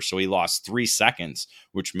bumper, so he lost 3 seconds,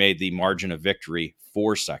 which made the margin of victory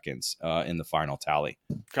 4 seconds in the final tally.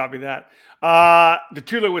 Copy that. Di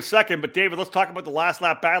Tullio was second, but David, let's talk about the last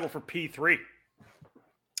lap battle for P3.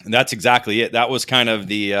 And that's exactly it. That was kind of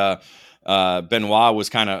the Benoit was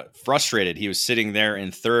kind of frustrated. He was sitting there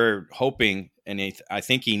in third, hoping, and I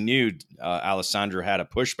think he knew Alessandro had a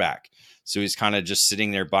pushback. So he's kind of just sitting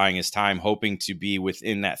there buying his time, hoping to be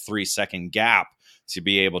within that 3 second gap to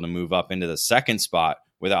be able to move up into the second spot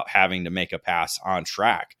without having to make a pass on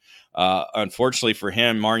track. Unfortunately for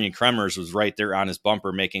him, Marjan Kremers was right there on his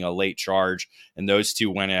bumper making a late charge, and those two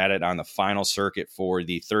went at it on the final circuit for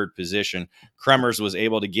the third position. Kremers was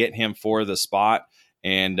able to get him for the spot,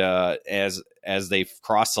 and as they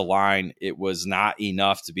crossed the line, it was not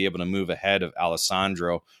enough to be able to move ahead of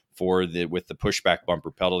Alessandro with the pushback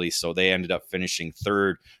bumper penalty. So they ended up finishing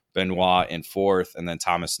third, Benoit in fourth, and then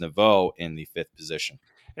Thomas Naveau in the fifth position.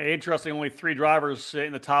 Interesting, only 3 drivers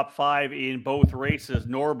in the top 5 in both races: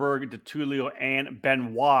 Norberg, Di Tullio, and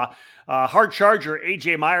Benoit. Hard charger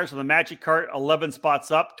AJ Myers on the Magic Cart, 11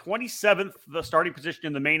 spots up, 27th the starting position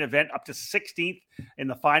in the main event, up to 16th in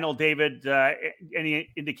the final. David, any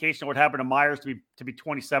indication of what happened to Myers to be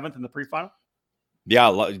 27th in the pre-final?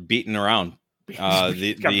 Yeah, beating around.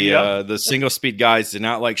 The single speed guys did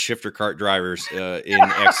not like shifter cart drivers in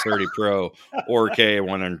X30 Pro or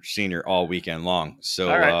K100 Senior all weekend long. So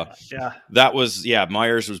that was,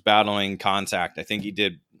 Myers was battling contact. I think he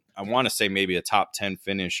did, I want to say maybe a top 10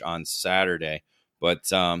 finish on Saturday. But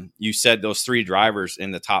you said those 3 drivers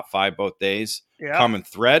in the top 5 both days. Common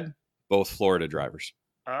thread, both Florida drivers.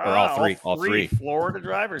 Or all three Florida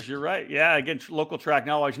drivers. You're right. Yeah, again, local track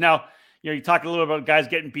knowledge. Now, you talked a little bit about guys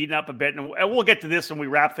getting beaten up a bit, and we'll get to this when we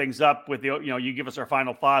wrap things up with you give us our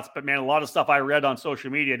final thoughts. But man, a lot of stuff I read on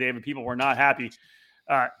social media, David, people were not happy.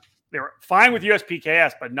 They were fine with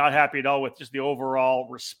USPKS, but not happy at all with just the overall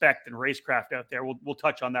respect and racecraft out there. We'll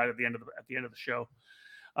touch on that at the end of the show.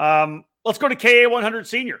 Let's go to KA100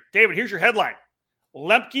 Senior. David, here's your headline: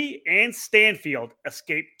 Lemke and Stanfield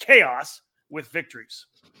escape chaos with victories.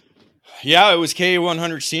 Yeah, it was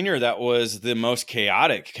KA100 Senior that was the most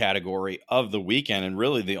chaotic category of the weekend, and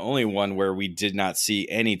really the only one where we did not see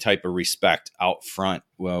any type of respect out front,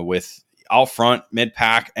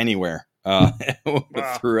 mid-pack, anywhere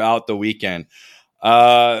throughout the weekend.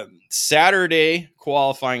 Saturday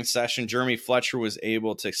qualifying session, Jeremy Fletcher was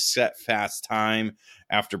able to set fast time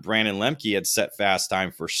after Brandon Lemke had set fast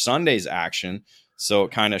time for Sunday's action. So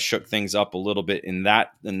it kind of shook things up a little bit in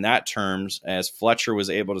that terms, as Fletcher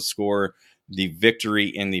was able to score the victory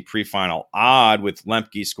in the pre-final odd, with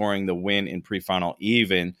Lemke scoring the win in pre-final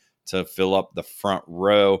even to fill up the front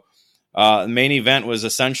row. The main event was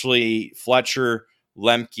essentially Fletcher,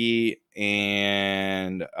 Lemke,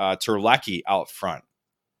 and Terlecki out front.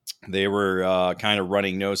 They were kind of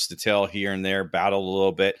running nose to tail here and there, battled a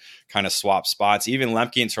little bit, kind of swapped spots. Even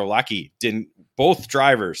Lemke and Terlecki both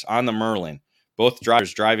drivers on the Merlin, both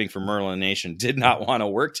drivers driving for Merlin Nation, did not want to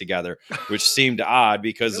work together, which seemed odd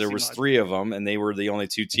because there was 3 of them and they were the only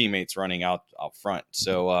 2 teammates running out front.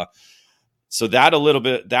 So that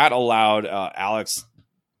allowed Alex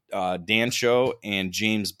Dancho and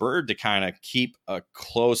James Bird to kind of keep a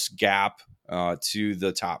close gap to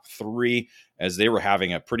the top 3, as they were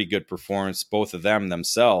having a pretty good performance, both of them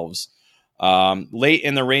themselves. Late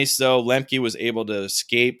in the race, though, Lemke was able to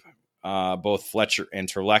escape both Fletcher and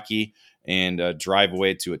Terlecki and drive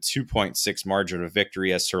away to a 2.6 margin of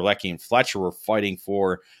victory, as Terlecki and Fletcher were fighting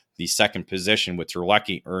for the second position, with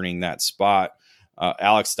Terlecki earning that spot.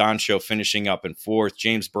 Alex Doncho finishing up in fourth.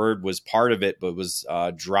 James Bird was part of it, but was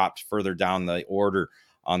dropped further down the order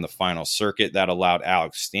on the final circuit. That allowed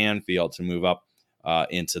Alex Stanfield to move up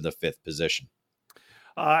into the fifth position.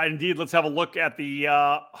 Indeed, let's have a look at the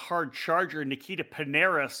hard charger, Nikita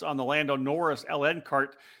Panaris, on the Lando Norris LN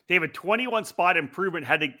cart. David, 21 spot improvement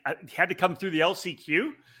had to come through the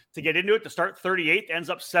LCQ to get into it. To start 38th, ends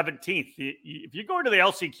up 17th. If you go into the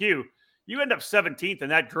LCQ, you end up 17th in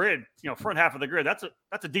that grid, front half of the grid. That's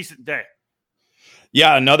a decent day.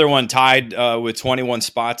 Yeah, another one tied with 21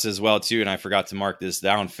 spots as well, too. And I forgot to mark this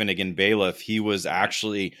down. Finnegan Bailiff, he was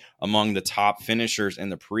actually among the top finishers in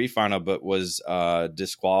the pre-final, but was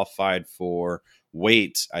disqualified for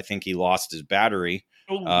weight. I think he lost his battery.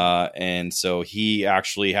 And so he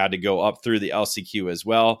actually had to go up through the LCQ as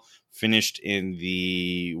well. Finished in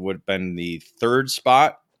would have been the third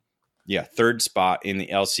spot. Yeah, third spot in the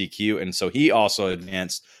LCQ. And so he also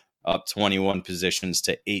advanced up 21 positions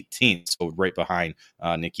to 18th, so right behind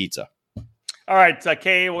Nikita. All right,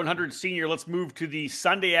 KA100 Senior, let's move to the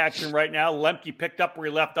Sunday action right now. Lemke picked up where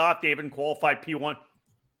he left off, David, and qualified P1.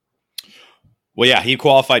 Well, yeah, he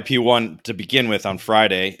qualified P1 to begin with on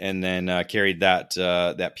Friday, and then carried that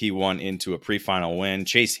P1 into a pre-final win.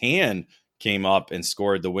 Chase Hand came up and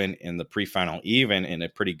scored the win in the pre-final even, in a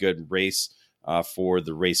pretty good race for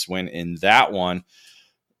the race win in that one.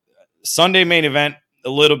 Sunday main event, a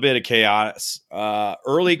little bit of chaos.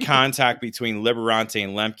 Early contact between Liberante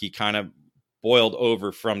and Lemke kind of boiled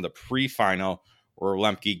over from the pre-final, where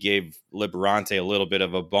Lemke gave Liberante a little bit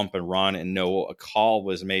of a bump and run, and a call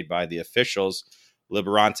was made by the officials.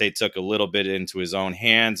 Liberante took a little bit into his own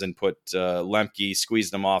hands and put Lemke,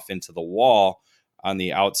 squeezed him off into the wall on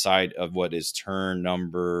the outside of what is turn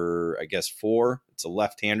number, 4. It's a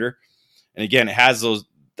left-hander. And again, it has those.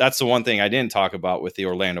 That's the one thing I didn't talk about with the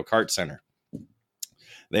Orlando Kart Center.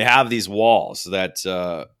 They have these walls that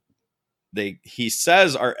he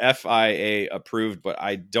says are FIA approved, but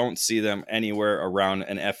I don't see them anywhere around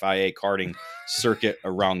an FIA karting circuit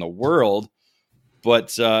around the world.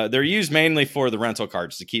 But they're used mainly for the rental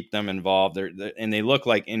karts to keep them involved. And they look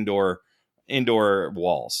like indoor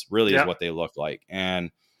walls, really is what they look like.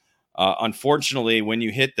 And unfortunately, when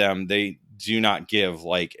you hit them, they do not give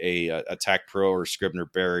like a Tech Pro or Scribner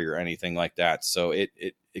barrier or anything like that. So it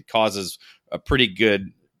causes a pretty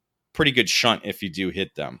good shunt if you do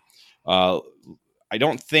hit them. I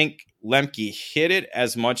don't think Lemke hit it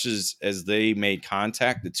as much as they made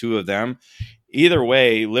contact, the two of them. Either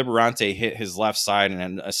way, Liberante hit his left side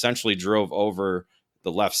and essentially drove over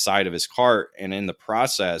the left side of his cart, and in the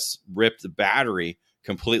process ripped the battery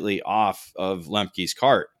completely off of Lemke's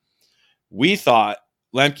cart. We thought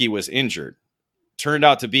Lemke was injured. Turned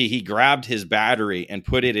out to be he grabbed his battery and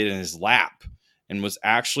put it in his lap and was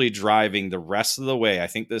actually driving the rest of the way. I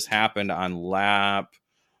think this happened on lap,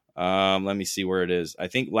 let me see where it is. I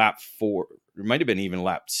think lap 4. It might have been even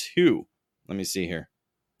lap 2. Let me see here.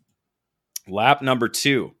 Lap number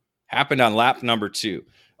 2. Happened on lap number 2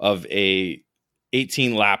 of a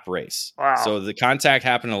 18-lap race. Wow. So the contact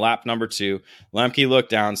happened on lap number 2. Lemke looked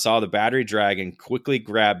down, saw the battery drag, and quickly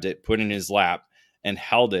grabbed it, put it in his lap, and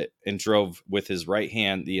held it and drove with his right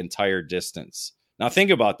hand the entire distance. Now think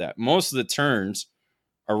about that. Most of the turns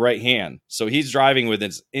are right hand. So he's driving with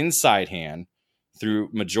his inside hand through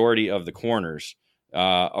majority of the corners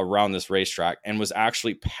around this racetrack and was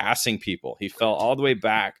actually passing people. He fell all the way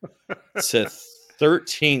back to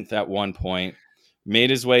 13th at one point,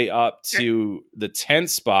 made his way up to the 10th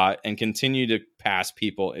spot, and continued to pass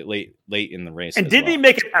people late in the race. And didn't he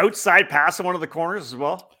make an outside pass in one of the corners as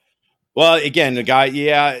well? Well, again,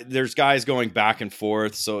 there's guys going back and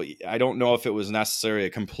forth, so I don't know if it was necessarily a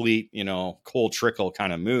complete, Cole Trickle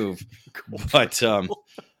kind of move, but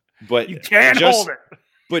you can't hold it.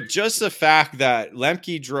 But just the fact that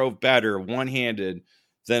Lemke drove better one-handed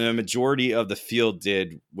than a majority of the field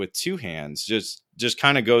did with two hands, just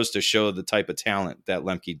kind of goes to show the type of talent that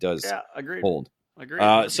Lemke does hold.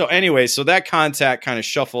 Agreed. So anyway, that contact kind of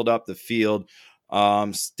shuffled up the field.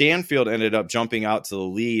 Stanfield ended up jumping out to the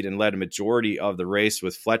lead and led a majority of the race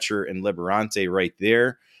with Fletcher and Liberante right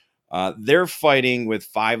there. They're fighting with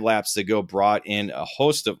 5 laps to go, brought in a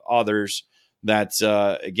host of others that,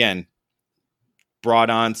 again,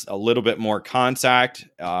 brought on a little bit more contact.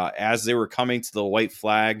 As they were coming to the white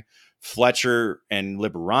flag, Fletcher and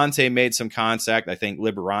Liberante made some contact. I think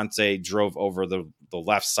Liberante drove over the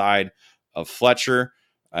left side of Fletcher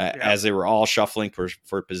as they were all shuffling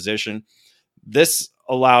for position. This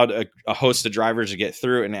allowed a host of drivers to get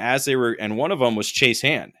through. And as they were, and one of them was Chase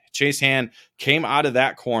Hand. Chase Hand came out of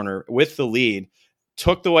that corner with the lead,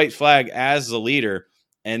 took the white flag as the leader,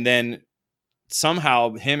 and then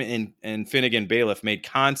somehow him and Finnegan Bailiff made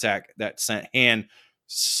contact that sent Hand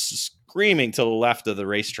screaming to the left of the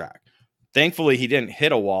racetrack. Thankfully, he didn't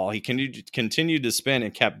hit a wall. He continued to spin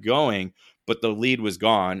and kept going, but the lead was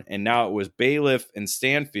gone. And now it was Bailiff and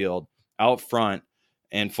Stanfield out front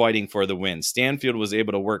and fighting for the win. Stanfield was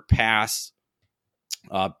able to work past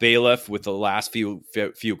Bailiff with the last few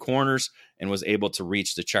corners and was able to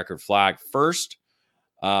reach the checkered flag first.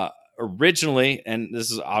 Originally, and this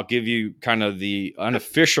is, I'll give you the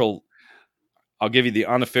unofficial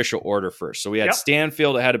order first. So we had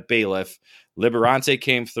Stanfield ahead of Bailiff. Liberante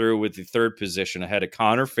came through with the third position ahead of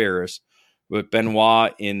Connor Ferris, with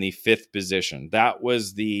Benoit in the fifth position. That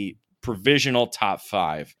was the provisional top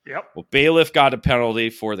five. Yep. Well, Bailiff got a penalty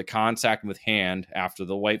for the contact with Hand after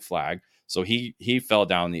the white flag, so he fell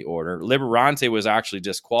down the order. Liberante was actually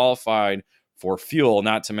disqualified for fuel,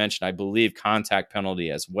 not to mention, I believe, contact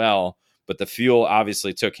penalty as well, but the fuel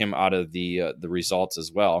obviously took him out of the results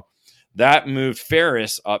as well. That moved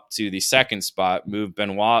Ferris up to the second spot, moved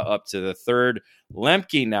Benoit up to the third.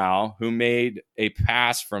 Lemke now, who made a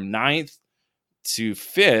pass from ninth to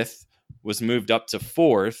fifth, was moved up to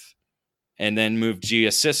fourth, and then moved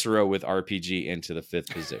Gia Cicero with RPG into the fifth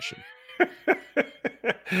position.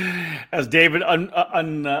 As David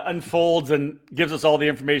unfolds and gives us all the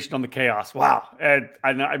information on the chaos. Wow. And I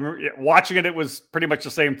remember watching it, it was pretty much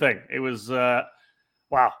the same thing. It was,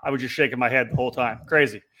 wow. I was just shaking my head the whole time.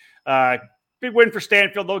 Crazy. Big win for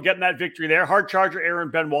Stanfield, though, getting that victory there. Hard charger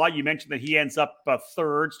Aaron Benoit. You mentioned that he ends up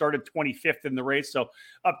third, started 25th in the race, so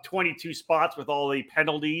up 22 spots with all the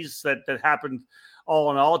penalties that happened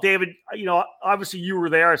all in all. David, obviously you were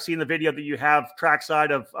there. I've seen the video that you have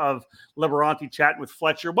trackside of Liberante chatting with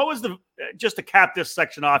Fletcher. What was just to cap this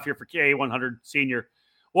section off here for KA100 Senior,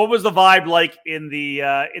 what was the vibe like in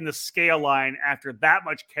the scale line after that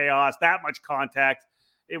much chaos, that much contact?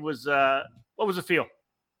 It was, what was the feel?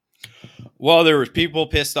 Well, there was people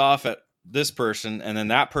pissed off at this person, and then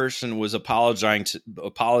that person was apologizing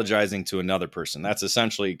to another person. That's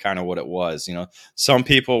essentially kind of what it was. Some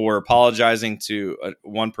people were apologizing to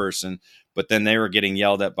one person, but then they were getting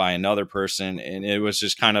yelled at by another person, and it was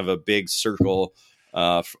just kind of a big circle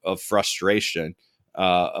of frustration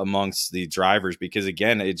amongst the drivers. Because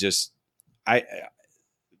again,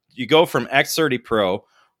 you go from X30 Pro,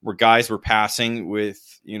 where guys were passing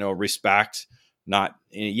with respect.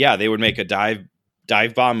 They would make a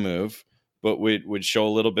dive bomb move, but would show a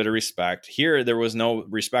little bit of respect. Here, there was no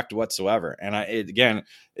respect whatsoever. And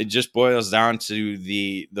it just boils down to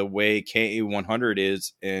the way KA100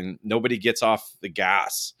 is, and nobody gets off the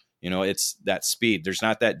gas. It's that speed. There's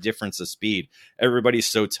not that difference of speed. Everybody's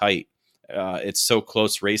so tight. It's so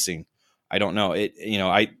close racing. I don't know.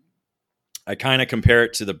 I kind of compare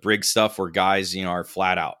it to the Briggs stuff where guys, are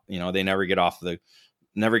flat out. They never get off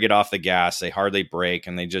the gas. They hardly brake,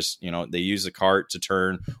 and they just, they use the cart to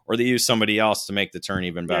turn, or they use somebody else to make the turn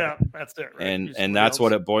even better. Yeah, that's it. Right? And that's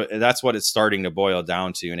else. That's what it's starting to boil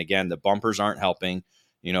down to. And again, the bumpers aren't helping.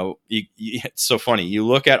 It's so funny. You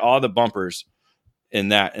look at all the bumpers in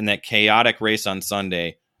that chaotic race on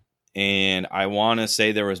Sunday, and I want to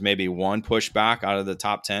say there was maybe one pushback out of the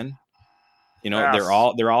top 10. Yes. They're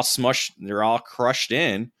all smushed. They're all crushed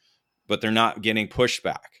in, but they're not getting pushed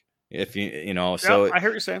back. If so I hear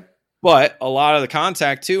what you're saying. But a lot of the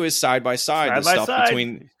contact too is side by side. The stuff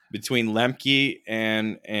side. between Lemke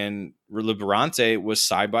and Liberante was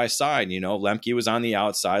side by side. Lemke was on the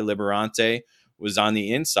outside, Liberante was on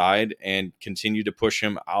the inside, and continued to push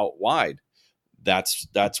him out wide. That's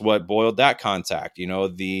what boiled that contact.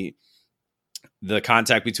 The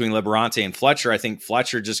contact between Liberante and Fletcher. I think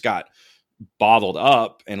Fletcher just got bottled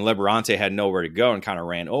up, and Liberante had nowhere to go and kind of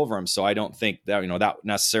ran over him. So I don't think that, that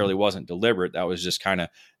necessarily wasn't deliberate. That was just kind of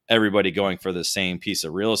everybody going for the same piece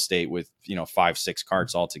of real estate with, 5-6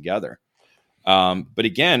 carts all together. But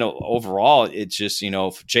again, overall, it's just,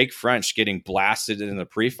 Jake French getting blasted in the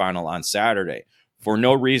pre-final on Saturday for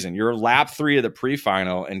no reason. You're lap 3 of the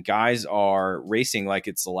pre-final, and guys are racing like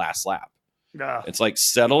it's the last lap. It's like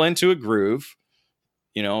settle into a groove,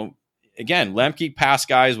 Again, Lemke passed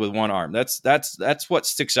guys with one arm. That's what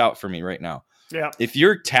sticks out for me right now. Yeah. If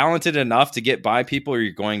you're talented enough to get by people,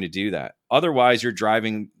 you're going to do that. Otherwise,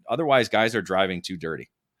 guys are driving too dirty.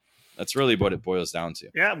 That's really what it boils down to.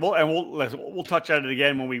 Yeah, we'll touch on it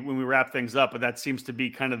again when we wrap things up. But that seems to be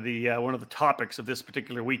kind of the one of the topics of this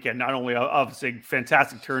particular weekend. Not only obviously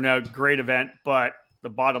fantastic turnout, great event, but the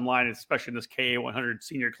bottom line, especially in this KA 100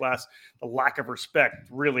 senior class, the lack of respect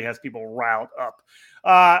really has people riled up.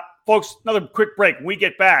 Folks, another quick break. When we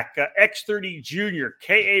get back, X30 Junior,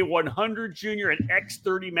 KA 100 Junior, and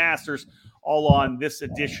X30 Masters, all on this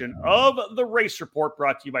edition of the Race Report,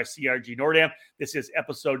 brought to you by CRG Nordam. This is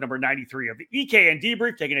episode number 93 of the EKN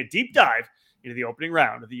Debrief, taking a deep dive into the opening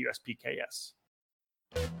round of the USPKS.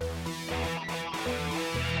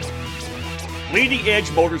 Leading Edge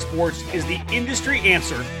Motorsports is the industry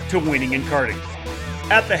answer to winning in karting.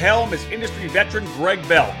 At the helm is industry veteran Greg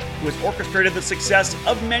Bell, who has orchestrated the success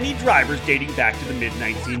of many drivers dating back to the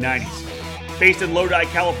mid-1990s. Based in Lodi,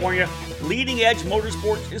 California, Leading Edge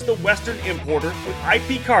Motorsports is the Western importer with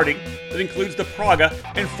IP karting that includes the Praga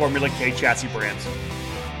and Formula K chassis brands.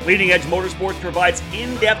 Leading Edge Motorsports provides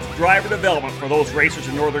in-depth driver development for those racers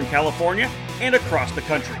in Northern California and across the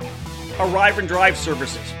country. Arrive and drive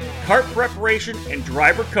services, kart preparation, and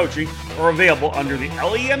driver coaching are available under the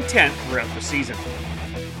LEM tent throughout the season.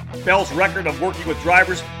 Bell's record of working with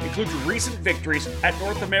drivers includes recent victories at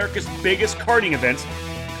North America's biggest karting events,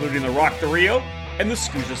 including the Rock the Rio and the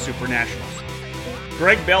SCUSA Super Nationals.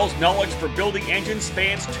 Greg Bell's knowledge for building engines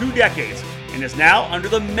spans 2 decades and is now under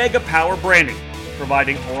the Mega Power branding,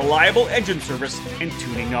 providing a reliable engine service and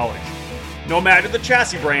tuning knowledge. No matter the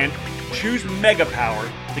chassis brand, choose Mega Power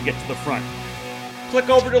to get to the front. Click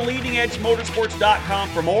over to leadingedgemotorsports.com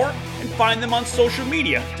for more and find them on social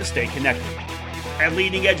media to stay connected. At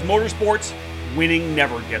Leading Edge Motorsports, winning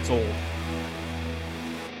never gets old.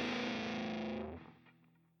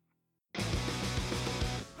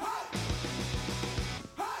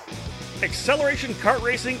 Acceleration Kart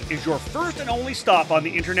Racing is your first and only stop on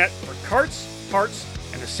the internet for karts, parts,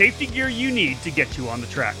 and the safety gear you need to get you on the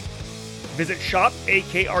track. Visit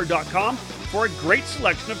shopakr.com for a great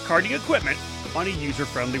selection of karting equipment on a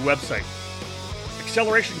user-friendly website.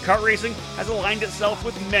 Acceleration Kart Racing has aligned itself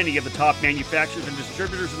with many of the top manufacturers and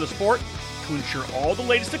distributors of the sport to ensure all the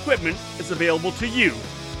latest equipment is available to you,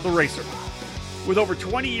 the racer. With over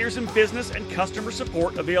 20 years in business and customer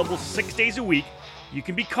support available 6 days a week, you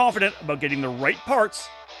can be confident about getting the right parts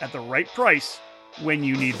at the right price when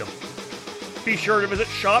you need them. Be sure to visit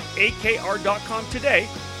shopakr.com today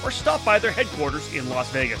or stop by their headquarters in Las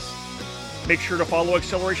Vegas. Make sure to follow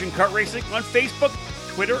Acceleration Kart Racing on Facebook,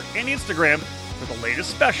 Twitter, and Instagram for the latest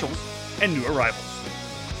specials and new arrivals.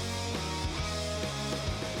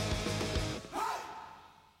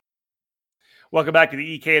 Welcome back to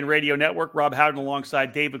the EKN Radio Network. Rob Howden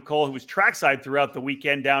alongside David Cole, who was trackside throughout the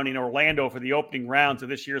weekend down in Orlando for the opening rounds of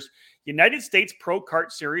this year's United States Pro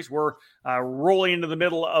Kart Series. We're rolling into the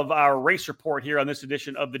middle of our race report here on this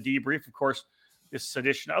edition of the Debrief. Of course, this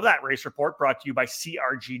edition of that race report brought to you by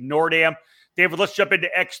CRG Nordam. David, let's jump into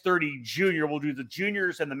X30 Junior. We'll do the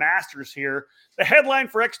juniors and the masters here. The headline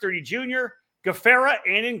for X30 Junior, Gafera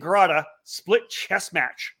and Ingrata split chess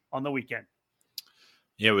match on the weekend.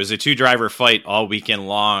 Yeah, it was a 2-driver fight all weekend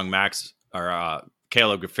long.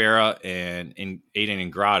 Caleb Gafera and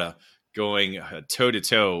Aiden Ingrata going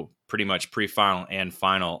toe-to-toe pretty much pre-final and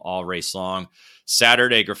final all race long.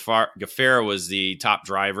 Saturday, Gafera was the top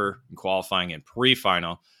driver in qualifying and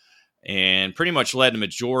pre-final and pretty much led the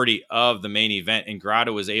majority of the main event.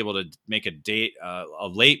 Ingrata was able to make a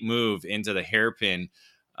late move into the hairpin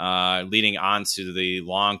leading on to the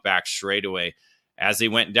long back straightaway. As they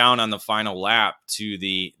went down on the final lap to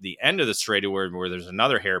the end of the straightaway where there's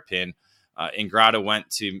another hairpin, Ingrata went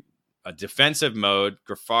to a defensive mode.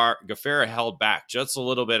 Gafera held back just a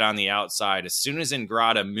little bit on the outside. As soon as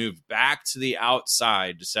Ingrata moved back to the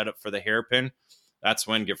outside to set up for the hairpin, that's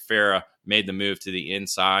when Gafera made the move to the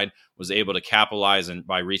inside, was able to capitalize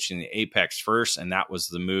by reaching the apex first, and that was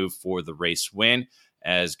the move for the race win,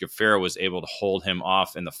 as Gafera was able to hold him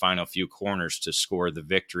off in the final few corners to score the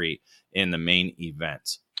victory in the main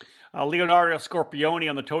event. Leonardo Scorpioni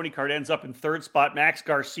on the Tony kart ends up in third spot, Max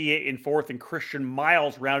Garcia in fourth, and Christian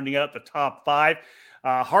Miles rounding out the top 5.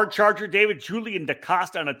 Hard charger David Julian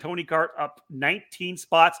DaCosta on a Tony kart up 19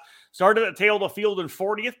 spots. Started at the tail of the field in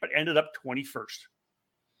 40th, but ended up 21st.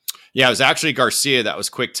 Yeah, it was actually Garcia that was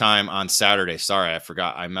quick time on Saturday. Sorry, I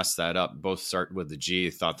forgot. I messed that up. Both start with the G.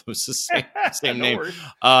 I thought it was the same No name.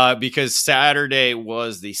 Because Saturday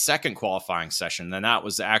was the second qualifying session. Then that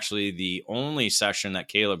was actually the only session that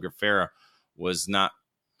Caleb Gafera was not.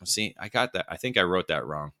 See, I got that. I think I wrote that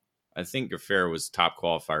wrong. I think Gafera was top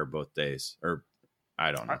qualifier both days. Or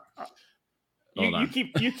I don't know. You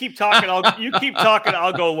keep talking.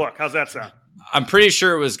 I'll go look. How's that sound? I'm pretty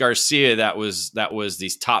sure it was Garcia that was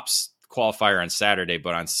the top qualifier on Saturday,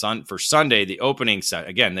 but for Sunday, the opening set,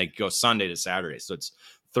 again, they go Sunday to Saturday, so it's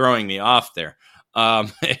throwing me off there.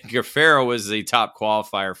 Garfera was the top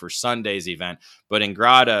qualifier for Sunday's event, but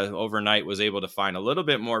Ingrata overnight was able to find a little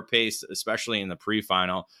bit more pace, especially in the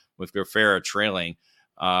pre-final, with Garfera trailing.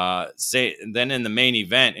 Then in the main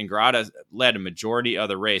event, Ingrata led a majority of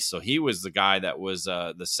the race, so he was the guy that was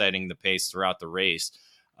setting the pace throughout the race.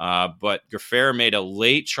 But Garfera made a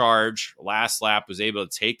late charge. Last lap, was able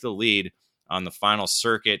to take the lead on the final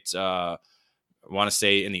circuit. I want to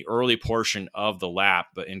say in the early portion of the lap,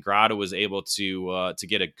 but Ingrata was able to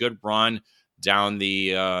get a good run down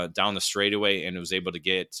the straightaway, and was able to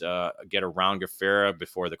get around Garfera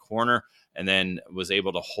before the corner, and then was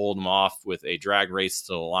able to hold him off with a drag race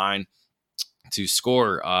to the line to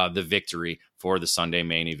score the victory for the Sunday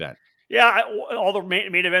main event. Yeah, all the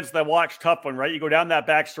main events that I watched, tough one, right? You go down that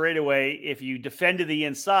back straightaway. If you defend to the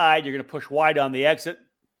inside, you're going to push wide on the exit.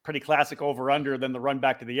 Pretty classic over-under, then the run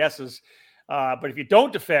back to the S's. But if you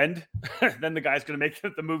don't defend, then the guy's going to make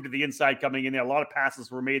the move to the inside coming in there. A lot of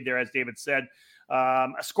passes were made there, as David said.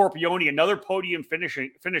 Scorpione, another podium finish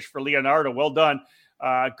for Leonardo. Well done.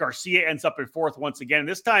 Garcia ends up in fourth once again.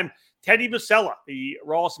 This time, Teddy Musella, the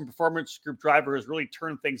Rawlson Performance Group driver, has really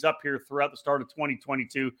turned things up here throughout the start of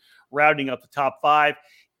 2022, rounding up the top five.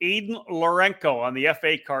 Aiden Lorenko on the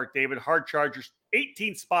FA kart, David. Hard chargers,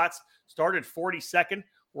 18 spots, started 42nd,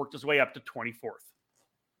 worked his way up to 24th.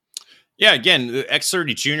 Yeah, again, the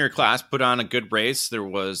X30 junior class put on a good race. There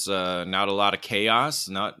was not a lot of chaos,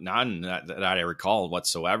 not that I recall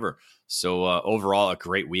whatsoever. So overall, a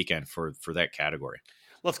great weekend for that category.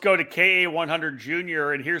 Let's go to KA100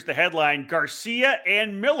 Junior, and here's the headline. Garcia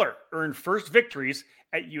and Miller earned first victories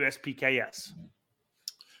at USPKS.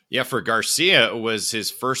 Yeah, for Garcia, it was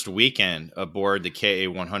his first weekend aboard the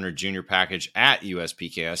KA100 Junior package at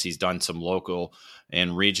USPKS. He's done some local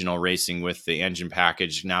and regional racing with the engine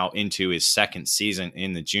package, now into his second season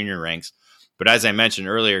in the junior ranks. But as I mentioned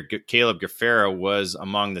earlier, Caleb Garfera was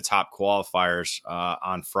among the top qualifiers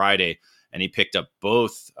on Friday, and he picked up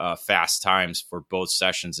both fast times for both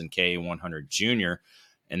sessions in KA100 Junior.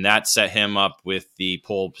 And that set him up with the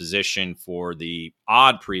pole position for the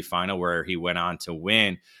odd pre-final, where he went on to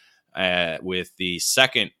win with the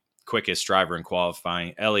second quickest driver in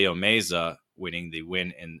qualifying, Elio Meza,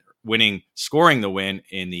 scoring the win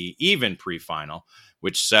in the even pre-final,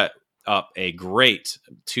 which set up a great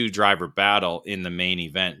two-driver battle in the main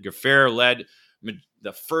event. Garfera led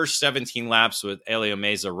the first 17 laps with Elio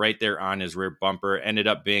Meza right there on his rear bumper. Ended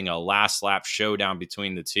up being a last lap showdown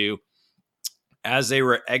between the two. As they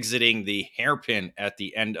were exiting the hairpin at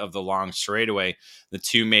the end of the long straightaway, the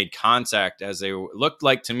two made contact as they looked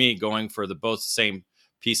like, to me, going for both same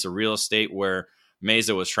piece of real estate, where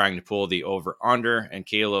Meza was trying to pull the over-under and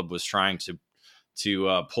Caleb was trying to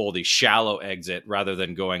pull the shallow exit rather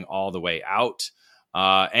than going all the way out.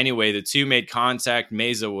 Anyway, the two made contact.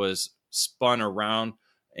 Meza was spun around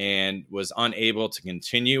and was unable to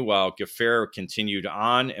continue, while Garfera continued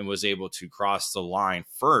on and was able to cross the line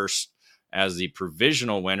first as the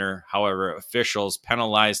provisional winner. However, officials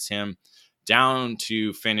penalized him down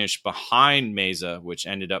to finish behind Meza, which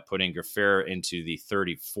ended up putting Garfera into the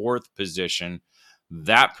 34th position.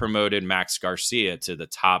 That promoted Max Garcia to the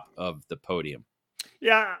top of the podium.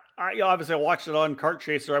 Yeah, obviously I watched it on Kart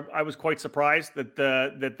Chaser. I was quite surprised that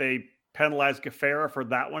they penalized Garfera for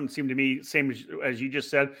that one. It seemed to me, same as you just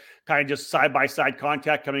said, kind of just side-by-side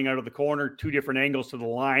contact coming out of the corner, two different angles to the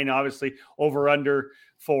line, obviously over-under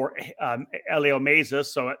for Elio Meza.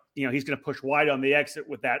 So, he's going to push wide on the exit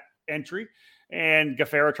with that entry, and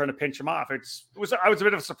Garfera trying to pinch him off. I was a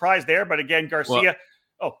bit of a surprise there, but again, Garcia.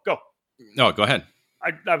 Go. No, go ahead.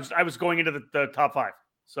 I was going into the top five.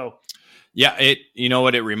 So, yeah, you know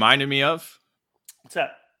what it reminded me of? What's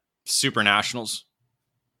that? Super Nationals.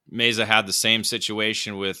 Meza had the same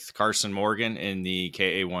situation with Carson Morgan in the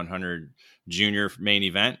KA100 Junior main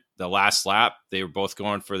event. The last lap, they were both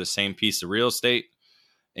going for the same piece of real estate,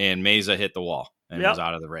 and Meza hit the wall and was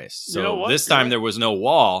out of the race. So this time there was no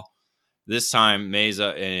wall. This time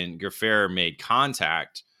Meza and Garfera made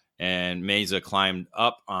contact, and Meza climbed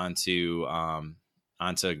up onto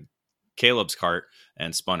Caleb's cart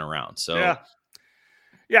and spun around. So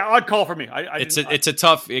yeah, odd call for me. It's a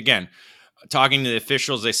tough, again, talking to the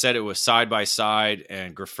officials, they said it was side by side,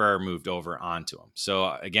 and Garfera moved over onto him.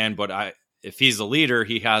 So again, if he's the leader,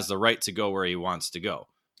 he has the right to go where he wants to go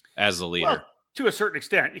as the leader. Well, to a certain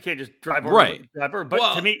extent, you can't just drive over the driver.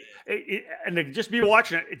 But to me, and just be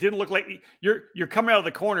watching it, it didn't look like you're coming out of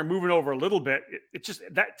the corner, moving over a little bit. It's just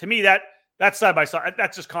that, to me, that's side by side.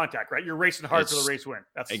 That's just contact, right? You're racing hard for the race win.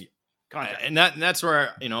 contact. And that's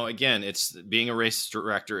where, again, it's being a race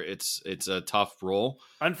director. It's a tough role,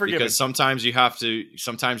 Unforgiving, because sometimes you have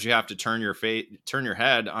to turn your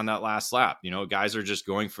head on that last lap. Guys are just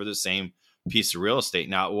going for the same piece of real estate.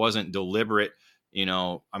 Now, it wasn't deliberate,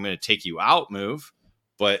 I'm going to take you out move,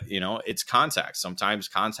 but it's contact. Sometimes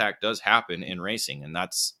contact does happen in racing, and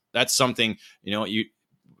that's something,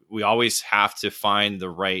 we always have to find the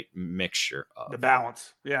right mixture of the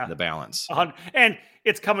balance. Yeah. The balance. And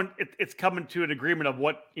it's coming to an agreement of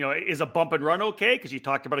what, is a bump and run okay? Because you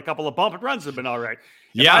talked about a couple of bump and runs have been all right.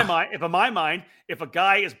 In my mind, if a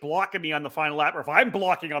guy is blocking me on the final lap, or if I'm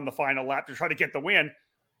blocking on the final lap to try to get the win,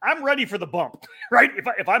 I'm ready for the bump, right?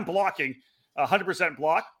 If I'm blocking 100%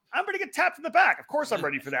 block, I'm going to get tapped in the back. Of course, I'm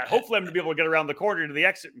ready for that. Hopefully, I'm going to be able to get around the corner to the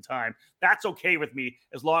exit in time. That's okay with me,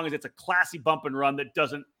 as long as it's a classy bump and run that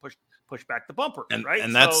doesn't push back the bumper, right?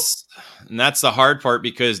 And that's the hard part,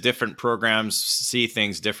 because different programs see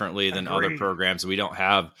things differently than other programs. We don't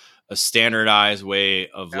have a standardized way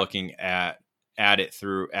of looking at it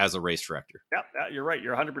through as a race director. Yeah, you're right.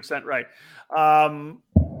 You're 100% right.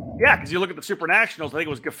 Yeah, because you look at the Super Nationals, I think it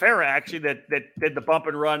was Gaffera actually that did the bump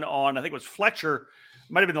and run on, I think it was Fletcher.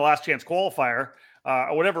 Might have been the last chance qualifier,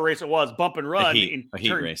 or whatever race it was, bump and run. A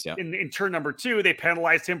heat race, yeah. In turn number 2, they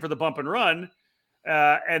penalized him for the bump and run.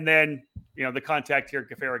 And then, the contact here,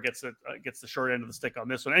 Gaffera gets the short end of the stick on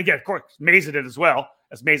this one. And again, of course, Meza did as well,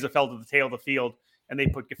 as Meza fell to the tail of the field, and they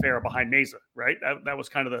put Gaffera behind Meza, right? That was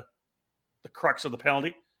kind of the crux of the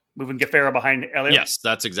penalty, moving Gaffera behind Elliott. Yes,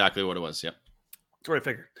 that's exactly what it was, yep. That's what I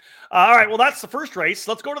figured. All right, well, that's the first race.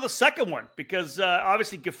 Let's go to the second one, because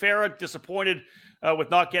obviously Gaffera disappointed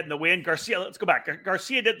with not getting the win. Garcia, let's go back.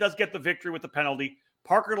 Garcia does get the victory with the penalty.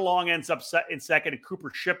 Parker DeLong ends up in second, and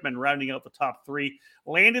Cooper Shipman rounding out the top 3.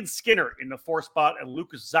 Landon Skinner in the 4th spot, and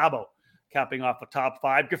Lucas Szabo capping off the top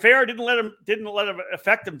 5. Gaffera didn't let him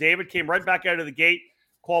affect him. David came right back out of the gate,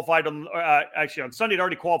 qualified on Sunday, had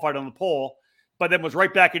already qualified on the pole, but then was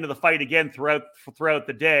right back into the fight again throughout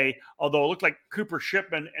the day. Although it looked like Cooper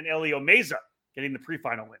Shipman and Elio Meza getting the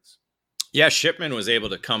pre-final wins. Yeah, Shipman was able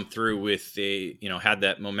to come through with had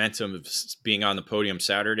that momentum of being on the podium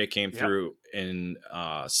Saturday, came through in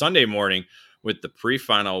Sunday morning with the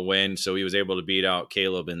pre-final win. So he was able to beat out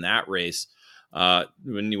Caleb in that race.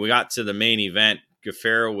 When we got to the main event,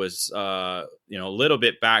 Gaffera was, a little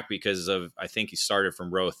bit back because of, I think he started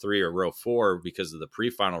from row 3 or row 4 because of the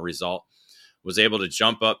pre-final result, was able to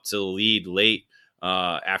jump up to the lead late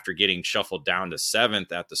after getting shuffled down to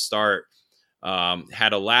 7th at the start.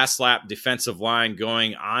 Had a last lap defensive line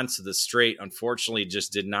going onto the straight. Unfortunately,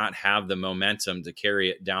 just did not have the momentum to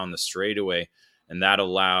carry it down the straightaway. And that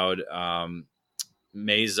allowed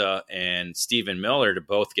Meza and Stephen Miller to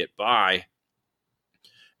both get by.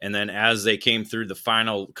 And then as they came through the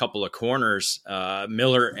final couple of corners,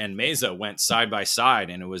 Miller and Meza went side by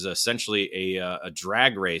side. And it was essentially a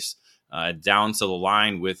drag race down to the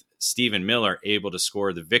line, with Stephen Miller able to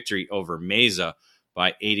score the victory over Meza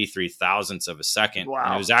by 83 thousandths of a second. Wow.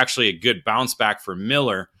 And it was actually a good bounce back for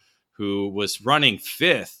Miller, who was running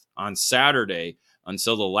 5th on Saturday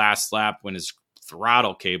until the last lap, when his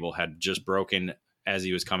throttle cable had just broken as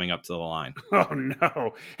he was coming up to the line. Oh,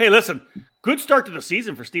 no. Hey, listen, good start to the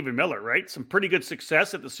season for Stephen Miller, right? Some pretty good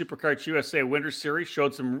success at the SuperKarts USA Winter Series,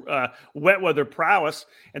 showed some wet weather prowess,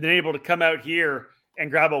 and then able to come out here and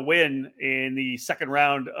grab a win in the second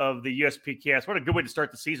round of the USPKS. What a good way to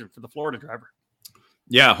start the season for the Florida driver.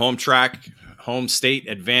 Yeah, home track, home state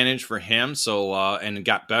advantage for him. So, and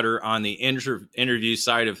got better on the interview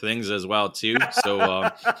side of things as well, too.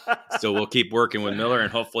 So, we'll keep working with Miller,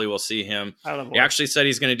 and hopefully we'll see him. He actually said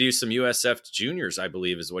he's going to do some USF juniors, I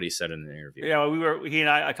believe, is what he said in the interview. Yeah, he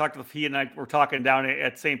and I were talking down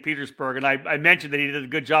at St. Petersburg, and I mentioned that he did a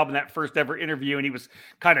good job in that first ever interview, and he was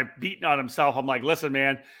kind of beating on himself. I'm like, listen,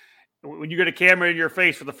 man, when you get a camera in your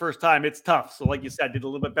face for the first time, it's tough. So like you said, did a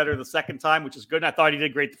little bit better the second time, which is good. And I thought he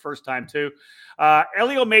did great the first time too.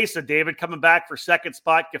 Elio Meza, David, coming back for second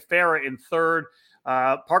spot. Gaffera in third.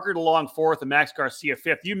 Parker DeLong fourth, and Max Garcia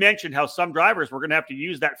fifth. You mentioned how some drivers were going to have to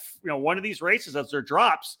use that, one of these races as their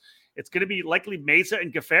drops. It's going to be likely Meza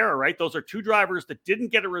and Gaffera, right? Those are two drivers that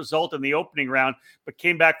didn't get a result in the opening round, but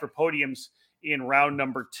came back for podiums in round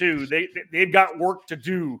number 2. They've got work to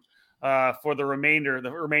do for the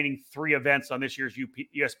remaining 3 events on this year's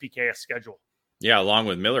USPKS schedule. Yeah, along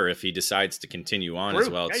with Miller, if he decides to continue on as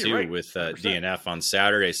well, too, right. With DNF on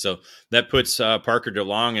Saturday. So that puts Parker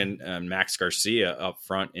DeLong and Max Garcia up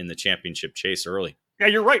front in the championship chase early. Yeah,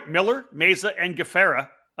 you're right. Miller, Meza, and Gaffera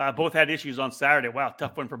both had issues on Saturday. Wow,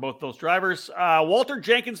 tough one for both those drivers. Walter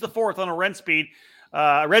Jenkins, the fourth on a Renn speed.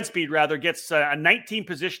 Red Speed rather, gets a 19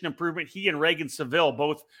 position improvement. He and Reagan Seville,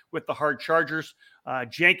 both with the hard chargers.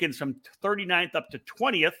 Jenkins from 39th up to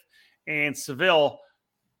 20th, and Seville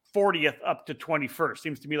 40th up to 21st.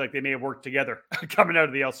 Seems to me like they may have worked together coming out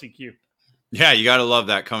of the LCQ. Yeah, you got to love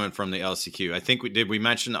that coming from the LCQ. I think we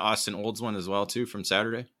mention the Austin Olds one as well, too, from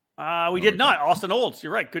Saturday? We did not. Austin Olds,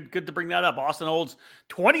 you're right. Good to bring that up. Austin Olds,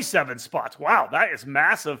 27 spots. Wow, that is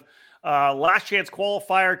massive. Last chance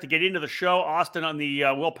qualifier to get into the show. Austin on the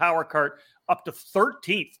Will Power Kart up to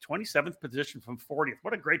 13th, 27th position from 40th.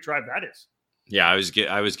 What a great drive that is. Yeah, I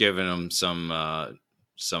was giving him some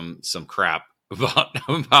crap about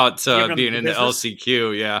being in the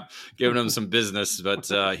LCQ. Yeah, giving him some business,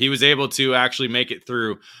 but he was able to actually make it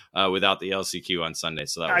through without the LCQ on Sunday,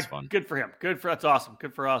 so that was fun. Good for him. That's awesome.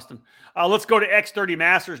 Good for Austin. Let's go to X30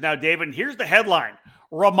 Masters now, David. And here's the headline: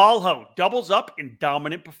 Romalho doubles up in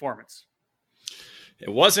dominant performance. It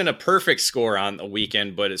wasn't a perfect score on the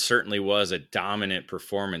weekend, but it certainly was a dominant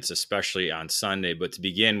performance, especially on Sunday. But to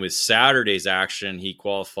begin with Saturday's action, he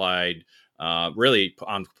qualified really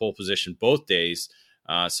on pole position both days.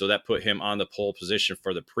 So that put him on the pole position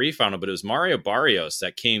for the pre-final. But it was Mario Barrios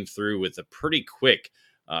that came through with a pretty quick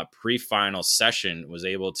pre-final session, was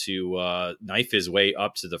able to knife his way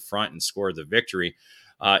up to the front and score the victory.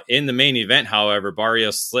 In the main event, however,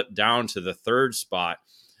 Barrios slipped down to the third spot,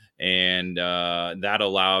 and that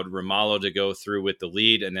allowed Romalho to go through with the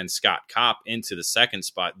lead, and then Scott Kopp into the second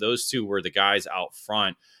spot. Those two were the guys out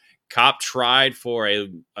front. Kopp tried for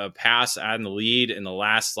a pass on the lead in the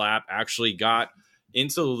last lap, actually got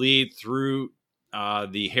into the lead through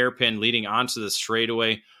the hairpin leading onto the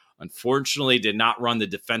straightaway. Unfortunately, did not run the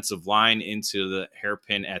defensive line into the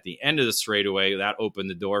hairpin at the end of the straightaway. That opened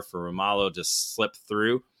the door for Romalho to slip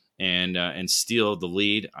through and steal the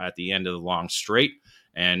lead at the end of the long straight,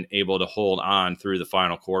 and able to hold on through the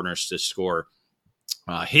final corners to score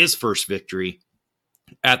his first victory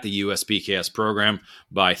at the USBKS program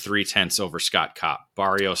by 0.3 over Scott Kopp.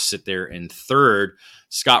 Barrios sit there in third,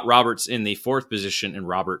 Scott Roberts in the fourth position, and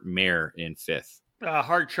Robert Mayer in fifth.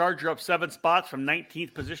 Hard charger up 7 spots from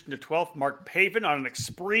 19th position to 12th. Mark Pavin on an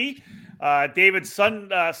spree. David,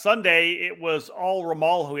 Sunday, it was all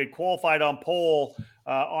Romalho who had qualified on pole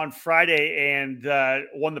on Friday and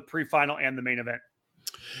won the pre-final and the main event.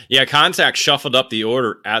 Yeah, Contact shuffled up the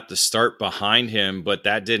order at the start behind him, but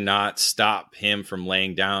that did not stop him from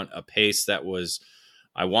laying down a pace that was,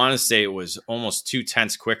 I want to say it was almost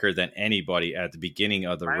 0.2 quicker than anybody at the beginning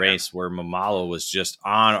of the race, where Romalho was just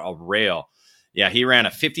on a rail. Yeah, he ran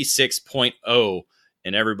a 56.0,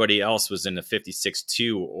 and everybody else was in the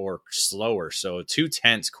 56.2 or slower. So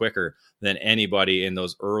 0.2 quicker than anybody in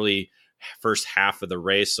those early first half of the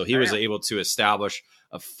race. So he was able to establish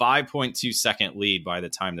a 5.2 second lead by the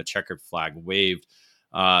time the checkered flag waved.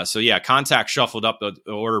 So yeah, Contact shuffled up the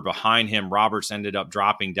order behind him. Roberts ended up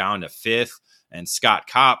dropping down to fifth, and Scott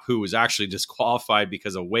Kopp, who was actually disqualified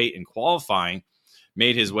because of weight in qualifying,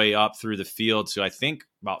 made his way up through the field to, I think,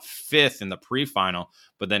 about fifth in the pre-final,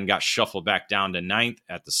 but then got shuffled back down to ninth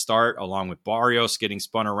at the start, along with Barrios getting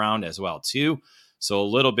spun around as well, too. So a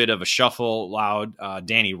little bit of a shuffle allowed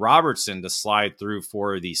Danny Robertson to slide through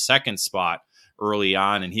for the second spot early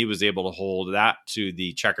on, and he was able to hold that to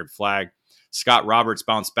the checkered flag. Scott Roberts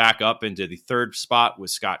bounced back up into the third spot,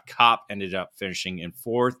 with Scott Kopp ended up finishing in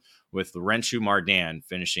fourth, with Laurentiu Mardan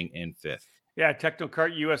finishing in fifth. Yeah,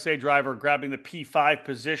 Technokart USA driver grabbing the P5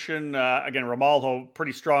 position. Again, Romalho,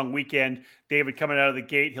 pretty strong weekend. David coming out of the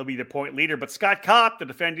gate, he'll be the point leader. But Scott Kopp, the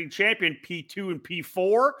defending champion, P2 and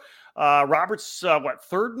P4. Roberts,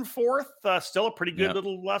 third and fourth? Still a pretty good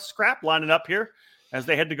little scrap lining up here as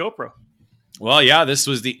they head to GoPro. Well, yeah, this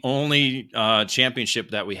was the only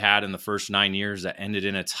championship that we had in the first 9 years that ended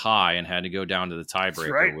in a tie and had to go down to the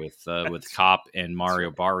tiebreaker with Kopp and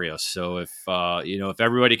Mario Barrios. So if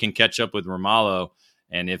everybody can catch up with Romalho,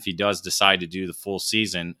 and if he does decide to do the full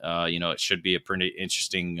season, it should be a pretty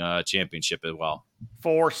interesting championship as well.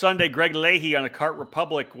 For Sunday, Greg Leahy on a Kart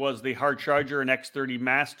Republic was the hard charger in X30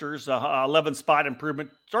 Masters. 11 spot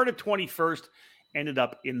improvement. Started 21st, ended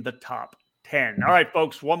up in the top 10. All right,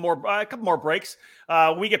 folks, a couple more breaks.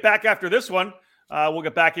 When we get back after this one, we'll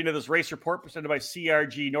get back into this race report presented by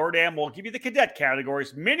CRG Nordam. We'll give you the cadet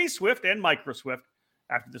categories, Mini Swift and Micro Swift,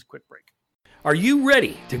 after this quick break. Are you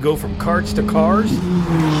ready to go from karts to cars?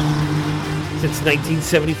 Since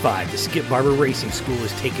 1975, the Skip Barber Racing School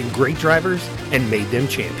has taken great drivers and made them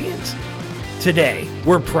champions. Today,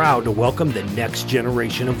 we're proud to welcome the next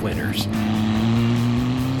generation of winners.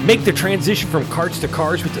 Make the transition from karts to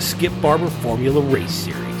cars with the Skip Barber Formula Race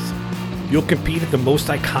Series. You'll compete at the most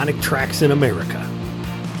iconic tracks in America.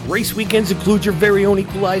 Race weekends include your very own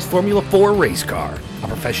equalized Formula 4 race car, a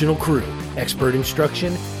professional crew, expert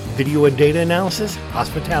instruction, video and data analysis,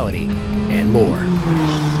 hospitality, and more.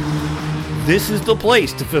 This is the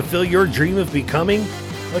place to fulfill your dream of becoming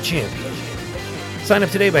a champion. Sign up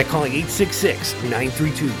today by calling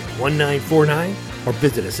 866-932-1949 or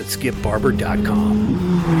visit us at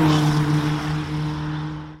skipbarber.com.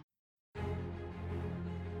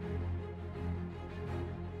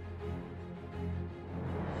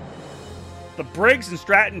 The Briggs &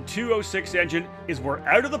 Stratton 206 engine is where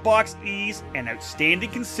out-of-the-box ease and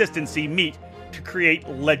outstanding consistency meet to create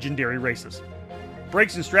legendary races.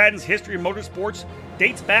 Briggs & Stratton's history in motorsports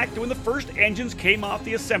dates back to when the first engines came off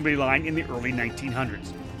the assembly line in the early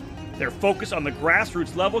 1900s. Their focus on the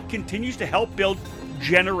grassroots level continues to help build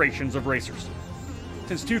generations of racers.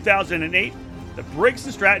 Since 2008, the Briggs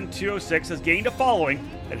 & Stratton 206 has gained a following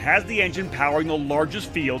that has the engine powering the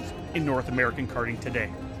largest fields in North American karting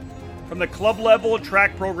today. From the club level and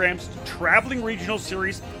track programs to traveling regional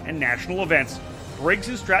series and national events,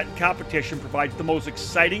 Briggs & Stratton competition provides the most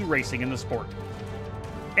exciting racing in the sport.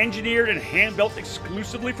 Engineered and hand-built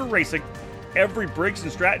exclusively for racing, every Briggs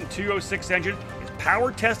 & Stratton 206 engine is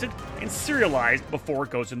power tested and serialized before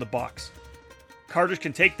it goes in the box. Karters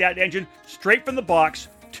can take that engine straight from the box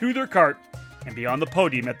to their kart and be on the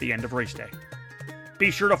podium at the end of race day. Be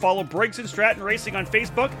sure to follow Briggs & Stratton Racing on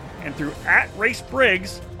Facebook and through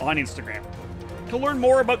 @RaceBriggs on Instagram. To learn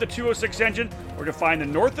more about the 206 engine or to find the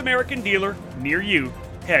North American dealer near you,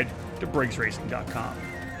 head to BriggsRacing.com.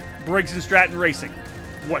 Briggs & Stratton Racing,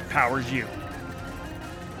 what powers you?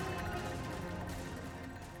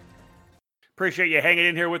 Appreciate you hanging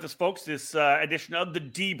in here with us, folks. This edition of the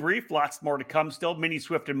Debrief. Lots more to come still. Mini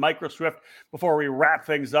Swift and Micro Swift before we wrap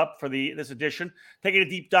things up for this edition. Taking a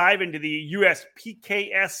deep dive into the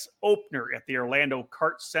USPKS opener at the Orlando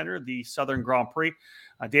Kart Center, the Southern Grand Prix.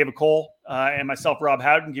 David Cole and myself, Rob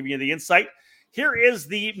Howden, giving you the insight. Here is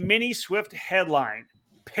the Mini Swift headline.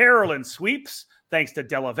 Parolin sweeps thanks to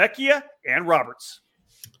Della Vecchia and Roberts.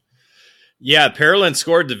 Yeah, Parolin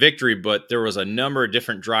scored the victory, but there was a number of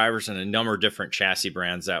different drivers and a number of different chassis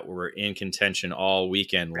brands that were in contention all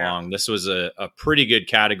weekend long. This was a pretty good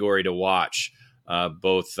category to watch,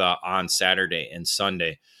 both on Saturday and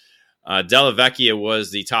Sunday. Della Vecchia was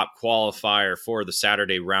the top qualifier for the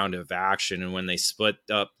Saturday round of action, and when they split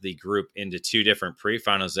up the group into two different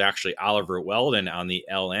pre-finals, actually Oliver Weldon on the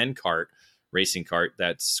LN kart, racing kart,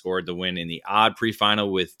 that scored the win in the odd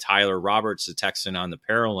pre-final with Tyler Roberts, the Texan, on the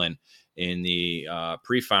Parolin in the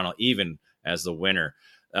pre-final, even as the winner.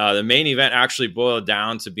 The main event actually boiled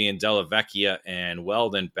down to being Della Vecchia and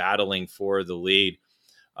Weldon battling for the lead.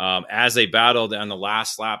 As they battled on the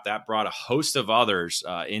last lap, that brought a host of others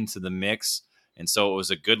into the mix, and so it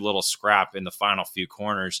was a good little scrap in the final few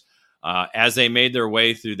corners. As they made their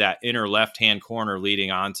way through that inner left-hand corner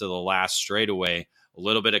leading on to the last straightaway, a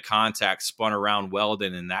little bit of contact spun around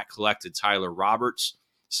Weldon, and that collected Tyler Roberts,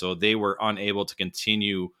 so they were unable to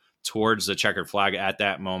continue towards the checkered flag at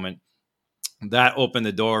that moment. That opened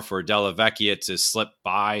the door for Della Vecchia to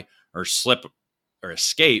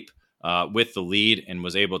escape with the lead, and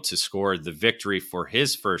was able to score the victory for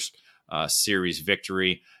his first series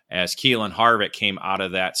victory, as Keelan Harvick came out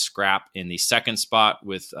of that scrap in the second spot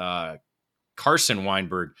with Carson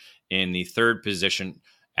Weinberg in the third position,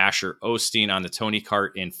 Asher Osteen on the Tony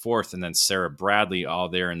kart in fourth, and then Sarah Bradley all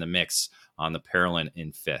there in the mix on the Parolin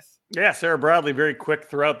in fifth. Yeah, Sarah Bradley, very quick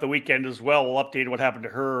throughout the weekend as well. We'll update what happened to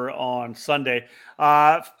her on Sunday.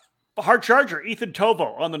 Hard charger, Ethan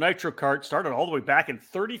Tovo on the Nitro kart, started all the way back in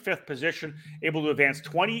 35th position, able to advance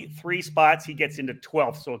 23 spots. He gets into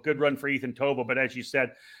 12th, so a good run for Ethan Tovo. But as you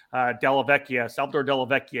said, Salvador Della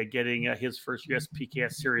Vecchia getting his first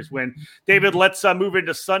USPKS Series win. David, let's move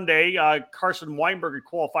into Sunday. Carson Weinberg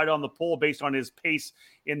qualified on the pole based on his pace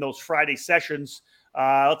in those Friday sessions.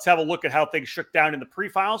 Let's have a look at how things shook down in the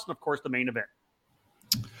pre-finals and, of course, the main event.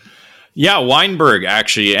 Yeah, Weinberg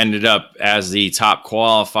actually ended up as the top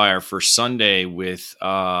qualifier for Sunday with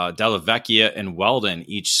Della Vecchia and Weldon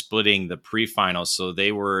each splitting the pre-finals. So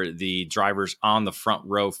they were the drivers on the front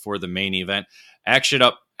row for the main event.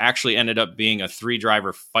 Actually ended up being a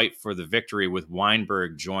three-driver fight for the victory, with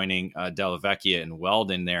Weinberg joining Della Vecchia and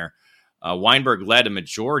Weldon there. Weinberg led a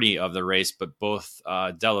majority of the race, but both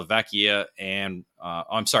Della Vecchia and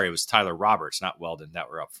it was Tyler Roberts, not Weldon, that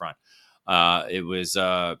were up front. It was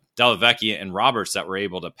Della Vecchia and Roberts that were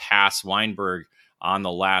able to pass Weinberg on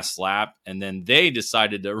the last lap, and then they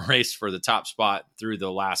decided to race for the top spot through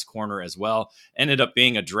the last corner as well. Ended up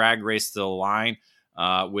being a drag race to the line,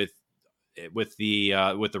 with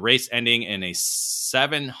the race ending in a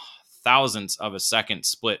 0.07 of a second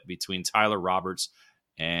split between Tyler Roberts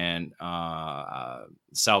and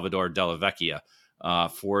Salvador Della Vecchia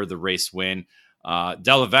for the race win.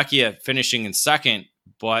 Della Vecchia finishing in second,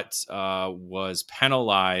 but was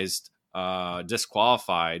penalized,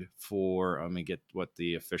 disqualified for, let me get what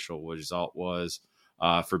the official result was,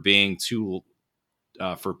 for being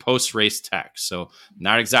for post-race tech. So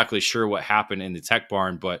not exactly sure what happened in the tech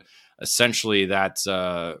barn, but essentially that,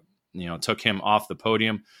 took him off the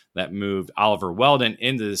podium. That moved Oliver Weldon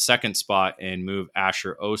into the second spot and moved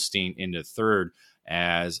Asher Osteen into third,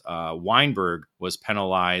 as Weinberg was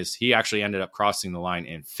penalized. He actually ended up crossing the line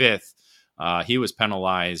in fifth. He was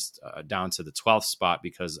penalized down to the 12th spot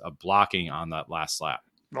because of blocking on that last lap.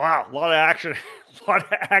 Wow, a lot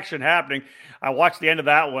of action happening. I watched the end of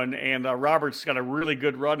that one, and Roberts got a really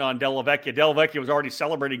good run on Della Vecchia. Della Vecchia was already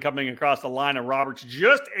celebrating coming across the line, and Roberts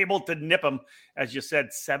just able to nip him, as you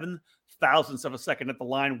said, 7 thousandths of a second at the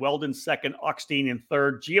line. Weldon second, Osteen in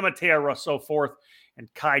third, Giammatteo Rousseau fourth, and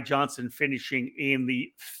Kai Johnson finishing in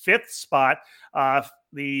the fifth spot.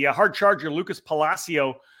 The hard charger, Lucas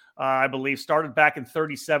Palacio, I believe, started back in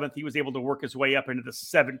 37th. He was able to work his way up into the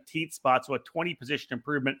 17th spot, so a 20 position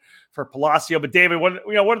improvement for Palacio. But David, one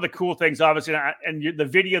of the cool things, obviously, and the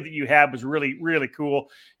video that you had was really, really cool.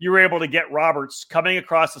 You were able to get Roberts coming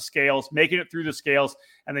across the scales, making it through the scales,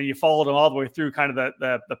 and then you followed him all the way through kind of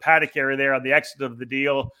the paddock area there on the exit of the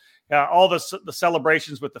deal. All the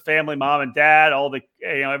celebrations with the family, mom and dad,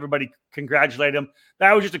 everybody congratulated him.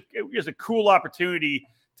 That was just a cool opportunity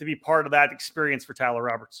to be part of that experience for Tyler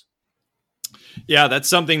Roberts. Yeah, that's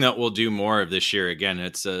something that we'll do more of this year. Again,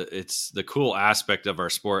 it's the cool aspect of our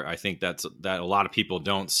sport. I think that a lot of people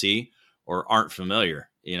don't see or aren't familiar.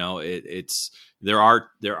 There's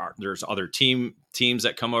other teams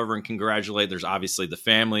that come over and congratulate. There's obviously the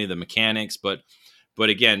family, the mechanics, but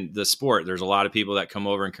again, the sport, there's a lot of people that come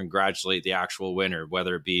over and congratulate the actual winner,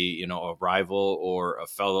 whether it be, a rival or a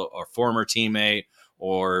fellow or former teammate,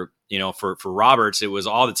 or, for Roberts, it was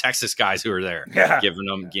all the Texas guys who were there,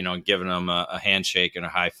 giving them a handshake and a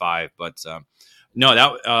high five. But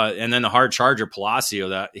and then the hard charger Palacio,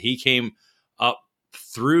 that he came up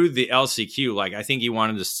through the LCQ. Like, I think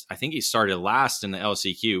he started last in the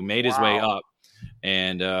LCQ, made his way up,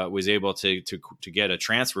 and was able to get a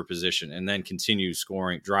transfer position and then continue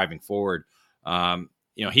driving forward.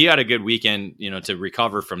 He had a good weekend, to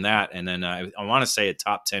recover from that. And then I want to say a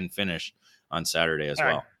top 10 finish on Saturday as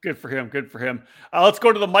well. Good for him. Let's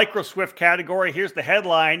go to the Micro Swift category. Here's the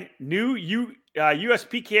headline: new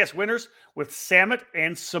USPKS winners with Samet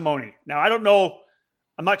and Simoni. Now, I don't know.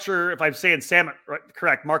 I'm not sure if I'm saying Samet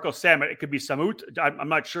correct. Marco Samet. It could be Samut. I'm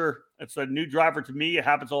not sure. It's a new driver to me. It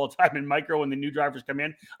happens all the time in micro when the new drivers come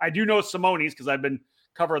in. I do know Simoni's because I've been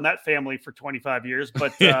covering that family for 25 years,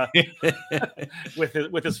 but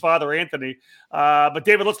with his father Anthony. But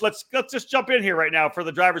David, let's just jump in here right now for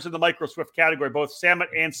the drivers in the Micro Swift category. Both Samet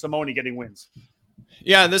and Simoni getting wins.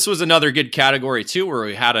 Yeah, this was another good category too, where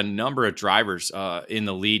we had a number of drivers in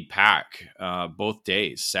the lead pack both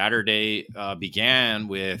days. Saturday began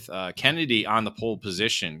with Kennedy on the pole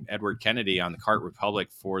position, Edward Kennedy on the Kart Republic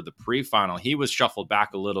for the pre-final. He was shuffled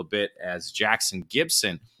back a little bit as Jackson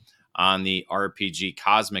Gibson on the RPG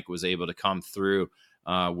Cosmic was able to come through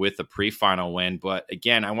with a pre-final win. But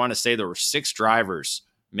again, I want to say there were 6 drivers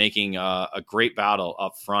making a great battle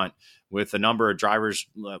up front, with a number of drivers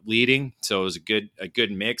leading. So it was a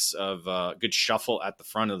good mix of good shuffle at the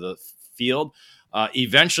front of the field.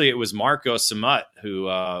 Eventually it was Marco Samut who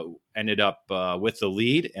ended up with the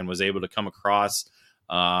lead and was able to come across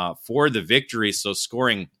for the victory. So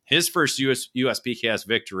scoring his first USPKS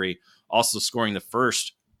victory, also scoring the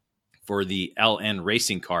first for the LN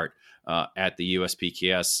Racing Kart at the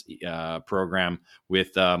USPKS program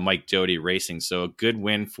with Mike Doty Racing. So a good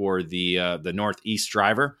win for the Northeast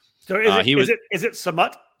driver. So is it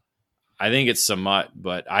Samut? I think it's Samut,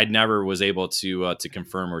 but I never was able to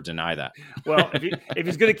confirm or deny that. Well, if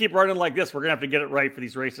he's going to keep running like this, we're going to have to get it right for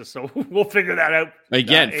these races. So we'll figure that out.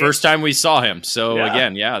 Again, first time we saw him. So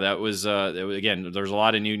that was again, there's a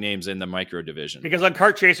lot of new names in the micro division. Because on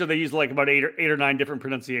Kart Chaser, they use like about eight or nine different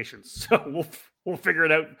pronunciations. So we'll figure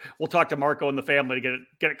it out. We'll talk to Marco and the family to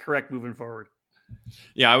get it correct moving forward.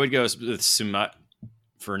 Yeah, I would go with Samut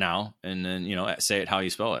for now, and then say it how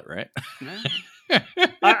you spell it, right?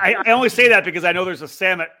 I only say that because I know there's a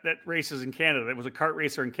Samet that races in Canada. It was a kart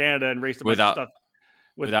racer in Canada and raced a bunch of stuff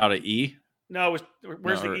without an E. No,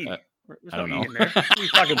 where's the E? I don't know. E in there. What are you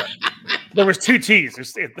talking about? There was 2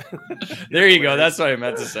 T's. There you go. That's what I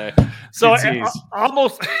meant to say. So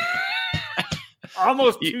almost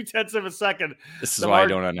 0.2 of a second. This is why I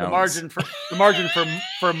don't announce. The margin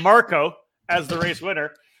for Marco as the race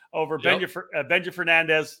winner. over Benja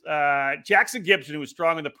Fernandez. Jackson Gibson, who was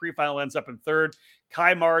strong in the pre-final, ends up in third.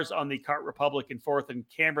 Kai Mars on the Kart Republic in fourth, and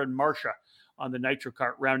Cameron Marsha on the Nitro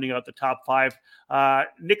Kart, rounding out the top five.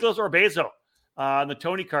 Nicholas Orbezo on the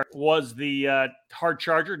Tony Kart was the hard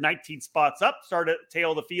charger, 19 spots up, started at the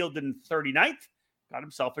tail of the field in 39th, got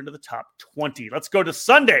himself into the top 20. Let's go to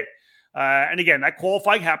Sunday. And again, that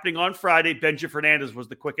qualifying happening on Friday. Benja Fernandez was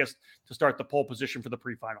the quickest to start the pole position for the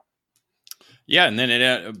pre-final. Yeah, and then it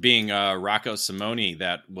ended up being Rocco Simoni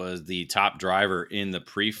that was the top driver in the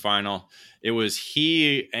pre-final. It was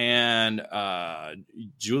he and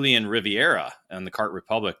Julian Riviera on the Kart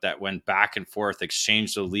Republic that went back and forth,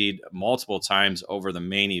 exchanged the lead multiple times over the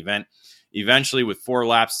main event. Eventually, with 4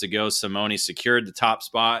 laps to go, Simoni secured the top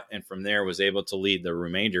spot, and from there was able to lead the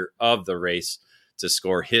remainder of the race to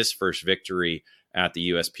score his first victory at the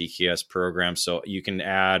USPKS program. So you can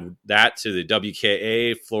add that to the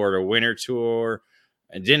WKA Florida Winter Tour,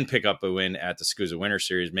 and didn't pick up a win at the SCUSA Winter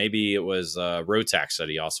Series. Maybe it was Rotax that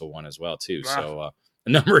he also won as well too. Wow. So a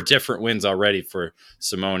number of different wins already for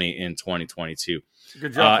Simoni in 2022.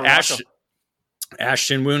 Good job.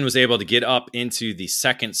 Ashton Woon was able to get up into the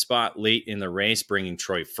second spot late in the race, bringing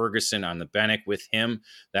Troy Ferguson on the Bennick with him.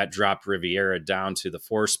 That dropped Riviera down to the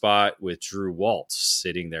 4th spot, with Drew Waltz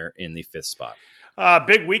sitting there in the 5th spot.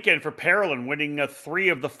 Big weekend for Parolin, winning 3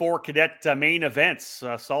 of the 4 cadet main events.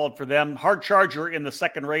 Solid for them. Hard charger in the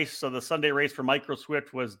second race. So the Sunday race for Micro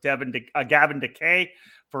Swift was Gavin Decay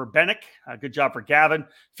for Bennick. Good job for Gavin.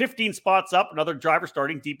 15 spots up. Another driver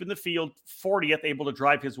starting deep in the field. 40th, able to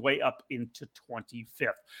drive his way up into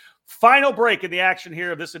 25th. Final break in the action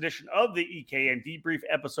here of this edition of the EKN Debrief,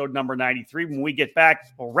 episode number 93. When we get back,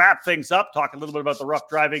 we'll wrap things up, talk a little bit about the rough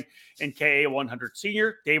driving in KA 100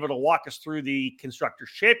 Senior. David will walk us through the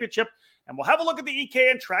Constructors Championship, and we'll have a look at the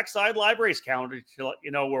EKN Trackside Live Race calendar to let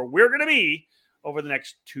you know where we're going to be over the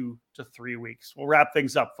next 2 to 3 weeks. We'll wrap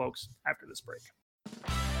things up, folks, after this break.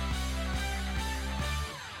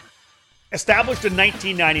 Established in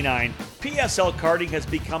 1999, PSL Karting has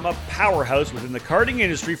become a powerhouse within the karting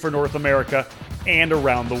industry for North America and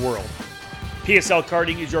around the world. PSL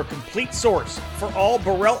Karting is your complete source for all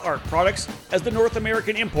Burrell Art products as the North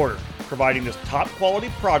American importer, providing this top quality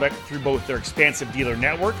product through both their expansive dealer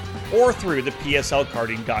network or through the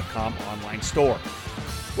PSLKarting.com online store.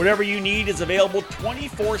 Whatever you need is available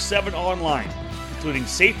 24/7 online, including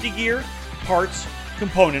safety gear, parts,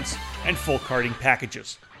 components, and full karting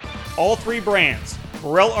packages. All 3 brands,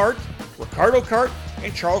 Burrell Art, Ricardo Kart,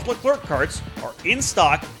 and Charles Leclerc Karts, are in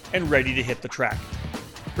stock and ready to hit the track.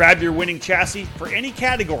 Grab your winning chassis for any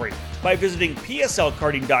category by visiting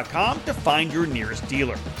PSLKarting.com to find your nearest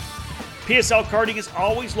dealer. PSL Karting is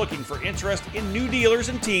always looking for interest in new dealers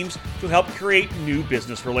and teams to help create new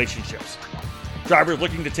business relationships. Drivers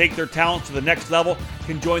looking to take their talents to the next level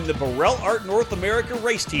can join the Burrell Art North America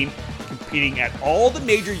race team, competing at all the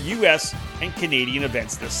major U.S. and Canadian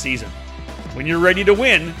events this season. When you're ready to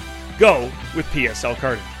win, go with PSL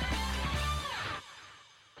Karting.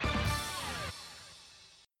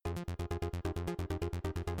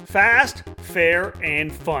 Fast, fair,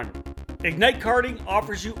 and fun. Ignite Karting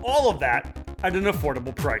offers you all of that at an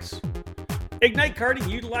affordable price. Ignite Karting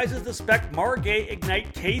utilizes the spec Margay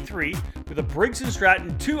Ignite K3 with a Briggs &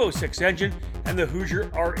 Stratton 206 engine and the Hoosier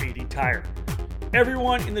R80 tire.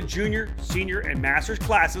 Everyone in the junior, senior, and masters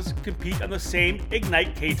classes compete on the same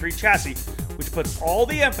Ignite K3 chassis, which puts all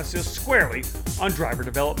the emphasis squarely on driver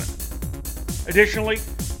development. Additionally,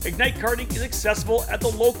 Ignite Karting is accessible at the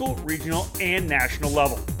local, regional, and national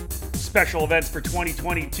level. Special events for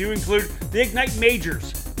 2022 include the Ignite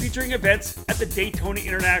Majors, featuring events at the Daytona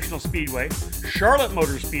International Speedway, Charlotte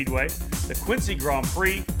Motor Speedway, the Quincy Grand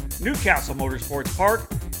Prix, Newcastle Motorsports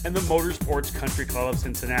Park, and the Motorsports Country Club of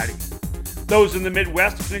Cincinnati. Those in the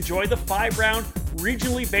Midwest can enjoy the 5-round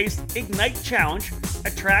regionally based Ignite Challenge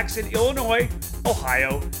at tracks in Illinois,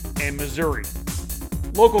 Ohio, and Missouri.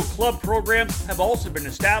 Local club programs have also been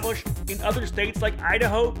established in other states like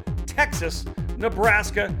Idaho, Texas,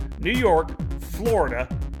 Nebraska, New York, Florida,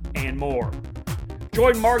 and more.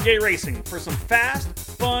 Join Margay Racing for some fast,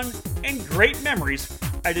 fun, and great memories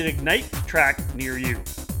at an Ignite track near you.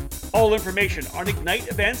 All information on Ignite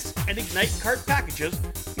events and Ignite kart packages,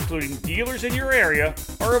 including dealers in your area,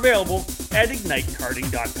 are available at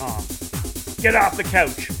ignitekarting.com. Get off the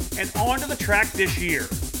couch and onto the track this year.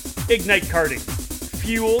 Ignite Karting.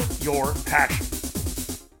 Fuel your passion.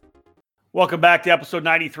 Welcome back to episode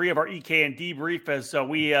 93 of our EKN Debrief, as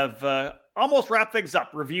we have almost wrapped things up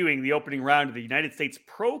reviewing the opening round of the United States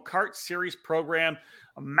Pro Kart Series program.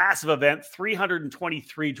 a massive event,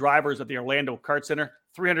 323 drivers at the Orlando Kart Center,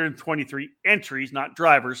 323 entries, not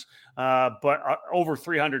drivers, but over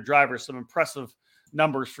 300 drivers. Some impressive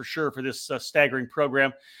numbers for sure for this staggering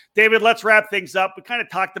program. David, let's wrap things up. We kind of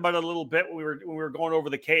talked about it a little bit when we were going over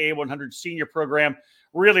the KA 100 senior program.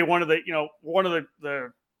 Really, one of the what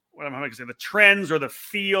am I going to say, the trends or the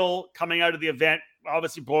feel coming out of the event,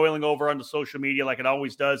 obviously boiling over onto social media like it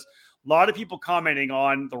always does. A lot of people commenting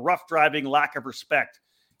on the rough driving, lack of respect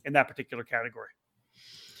in that particular category.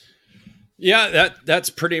 Yeah, that's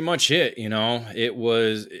pretty much it. It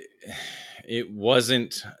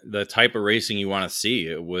wasn't the type of racing you want to see.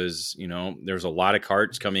 It was, there's a lot of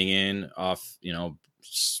karts coming in off,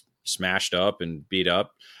 smashed up and beat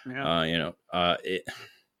up. Yeah.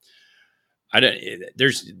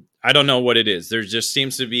 I don't know what it is. There just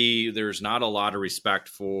seems to be, there's not a lot of respect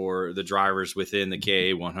for the drivers within the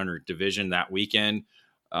KA 100 division that weekend.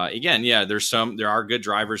 Again, yeah, there are good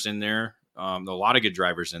drivers in there. A lot of good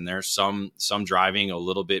drivers in there. Some driving a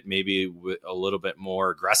little bit, maybe a little bit more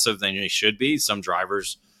aggressive than they should be. Some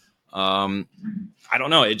drivers, I don't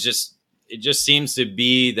know. It just seems to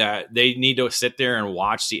be that they need to sit there and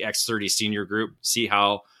watch the X30 senior group, see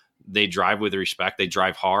how they drive with respect. They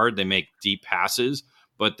drive hard. They make deep passes,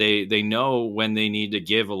 but they know when they need to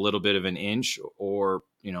give a little bit of an inch or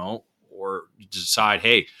decide,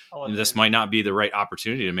 hey, this might not be the right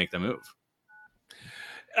opportunity to make the move.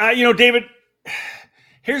 David,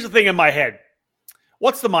 here's the thing in my head.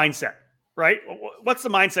 What's the mindset, right? What's the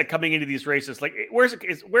mindset coming into these races? Like, where's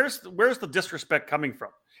the disrespect coming from?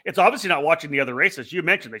 It's obviously not watching the other races. You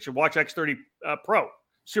mentioned they should watch X30 Pro,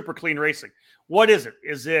 super clean racing. What is it?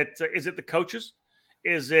 Is it the coaches?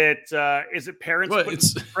 Is it parents putting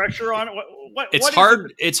pressure on it? It's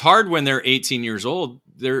hard. It's hard when they're 18 years old.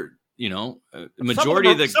 They're,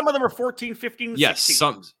 majority some of them are 14, 15, yes,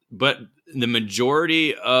 16. But the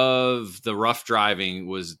majority of the rough driving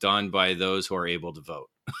was done by those who are able to vote.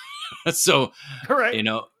 So, correct.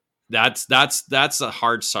 That's the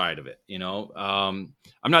hard side of it.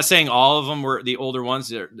 I'm not saying all of them were the older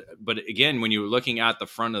ones, but again, when you're looking at the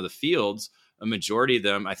front of the fields, a majority of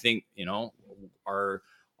them, I think, are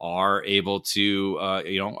able to,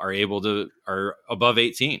 are above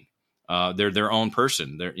 18. They're their own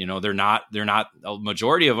person. They're not, a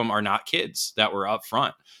majority of them are not kids that were up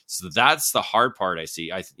front. So that's the hard part I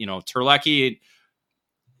see. Terlecki,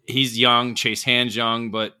 he's young, Chase Hand's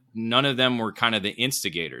young, but none of them were kind of the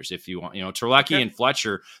instigators, if you want. Terlecki and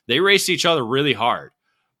Fletcher, they raced each other really hard,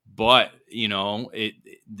 but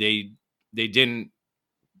they didn't.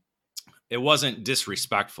 It wasn't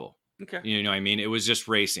disrespectful. Okay. You know what I mean? It was just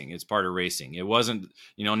racing. It's part of racing. It wasn't,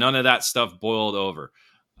 none of that stuff boiled over.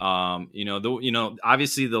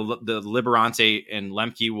 Obviously the Liberante and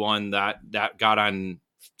Lemke one that got on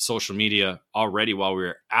social media already while we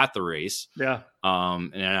were at the race. Yeah.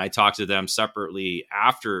 And I talked to them separately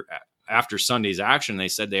after Sunday's action. They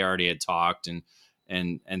said they already had talked and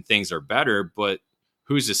things are better, but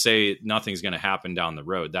who's to say nothing's going to happen down the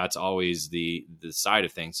road? That's always the side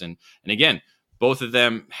of things. And again, both of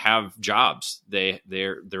them have jobs.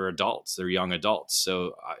 They're adults. They're young adults.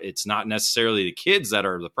 So it's not necessarily the kids that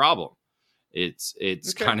are the problem. It's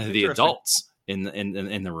kind of the adults in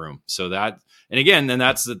the room. So that, and again, then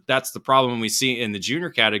that's the problem we see in the junior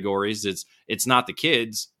categories. It's not the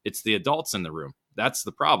kids, it's the adults in the room. That's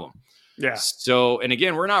the problem. Yeah. So, and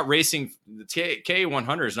again, we're not racing. The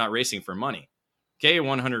KA100 is not racing for money.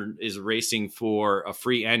 KA100 is racing for a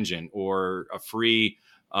free engine or a free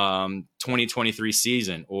 2023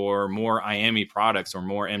 season or more IAME products or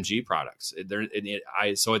more MG products.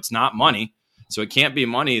 So it's not money. So it can't be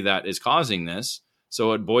money that is causing this.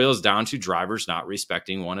 So it boils down to drivers not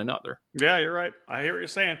respecting one another. Yeah, you're right. I hear what you're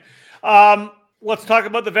saying. Let's talk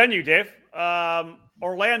about the venue, Dave.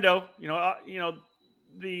 Orlando,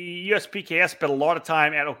 the USPKS spent a lot of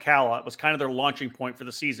time at Ocala. It was kind of their launching point for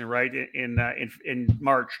the season, right? In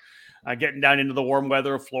March, getting down into the warm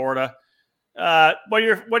weather of Florida. What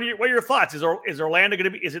are your thoughts? Is Orlando going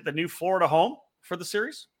to be? Is it the new Florida home for the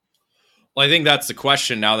series? Well, I think that's the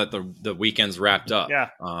question now that the weekend's wrapped up. Yeah.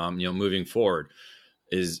 Moving forward,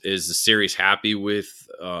 is the series happy with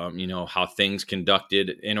how things conducted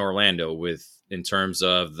in Orlando in terms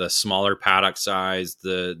of the smaller paddock size,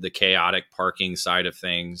 the chaotic parking side of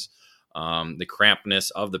things, the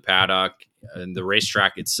crampedness of the paddock and the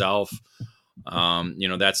racetrack itself.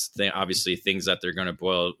 That's obviously things that they're going to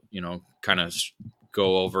boil, kind of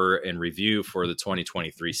go over and review for the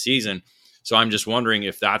 2023 season. So I'm just wondering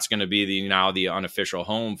if that's going to be the unofficial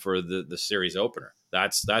home for the series opener.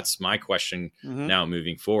 That's my question now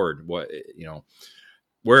moving forward.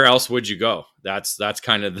 where else would you go? That's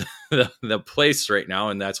kind of the place right now.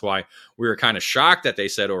 And that's why we were kind of shocked that they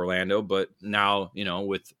said Orlando, but now,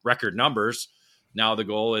 with record numbers, now the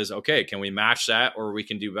goal is, okay, can we match that or we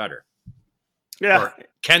can do better? Yeah. Or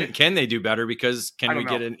can they do better because can we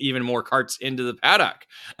get even more carts into the paddock?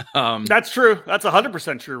 That's true. That's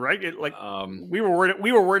 100% true, right? We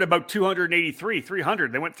were worried about 283,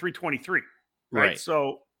 300. They went 323. Right.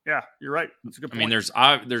 So yeah, you're right. That's a good point. I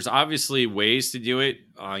mean, there's obviously ways to do it.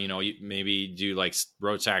 You maybe do like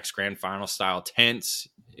Rotax Grand Final style tents,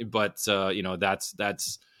 but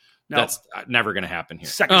that's never going to happen here.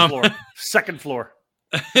 Second floor.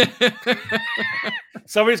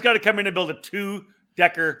 Somebody's got to come in and build a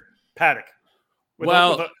 2-decker paddock with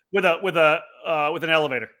an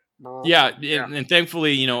elevator. Yeah, and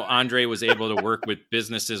thankfully, Andre was able to work with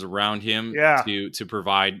businesses around him to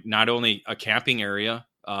provide not only a camping area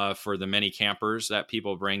for the many campers that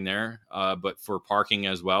people bring there, but for parking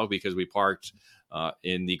as well, because we parked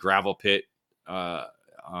in the gravel pit, the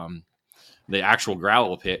actual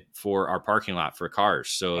gravel pit for our parking lot for cars.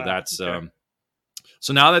 So that's okay.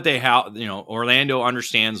 So now that they have, Orlando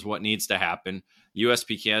understands what needs to happen.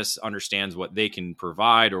 USPKS understands what they can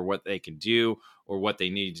provide or what they can do or what they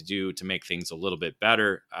need to do to make things a little bit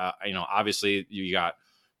better. Obviously you got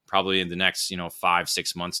probably in the next,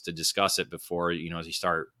 5-6 months to discuss it before, you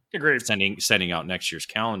start sending out next year's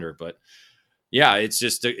calendar. But yeah,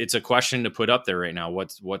 it's a question to put up there right now.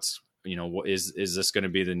 What's is this going to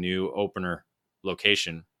be the new opener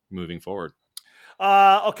location moving forward?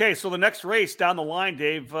 Okay, so the next race down the line,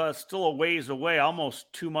 Dave, still a ways away,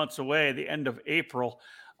 almost 2 months away, the end of April.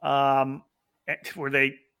 Where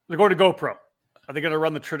they're going to GoPro. Are they going to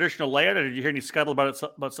run the traditional layout, or did you hear any scuttle about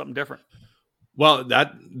something different? Well,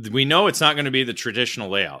 that we know it's not going to be the traditional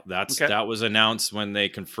layout. That was announced when they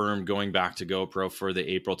confirmed going back to GoPro for the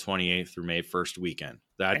April 28th through May 1st weekend.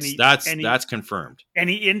 That's confirmed.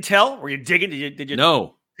 Any intel? Were you digging? Did you?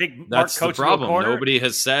 No, that's the problem. Nobody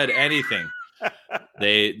has said anything.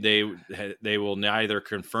 They will neither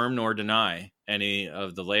confirm nor deny any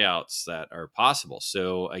of the layouts that are possible.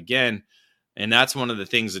 So again, and that's one of the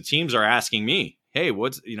things the teams are asking me. Hey,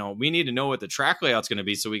 we need to know what the track layout's going to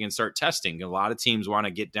be so we can start testing. A lot of teams want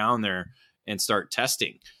to get down there and start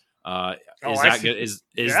testing. Is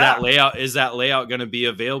that layout going to be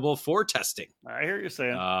available for testing? I hear you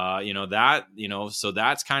saying. So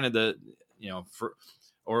that's kind of for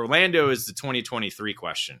Orlando is the 2023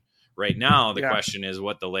 question. Right now, the question is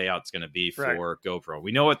what the layout's going to be for GoPro.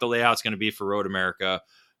 We know what the layout's going to be for Road America.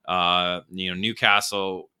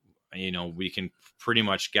 Newcastle, we can pretty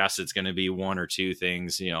much guess it's going to be one or two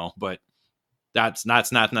things, but that's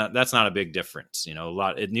not a big difference.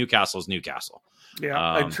 Newcastle's Newcastle.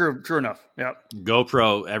 Yeah, true enough. Yeah.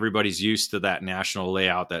 GoPro, everybody's used to that national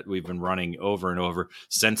layout that we've been running over and over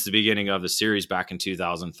since the beginning of the series back in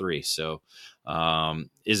 2003. So,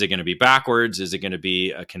 is it going to be backwards? Is it going to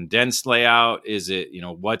be a condensed layout? Is it,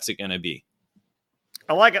 what's it going to be?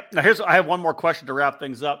 I like it. Now, I have one more question to wrap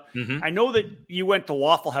things up. Mm-hmm. I know that you went to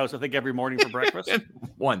Waffle House, I think, every morning for breakfast.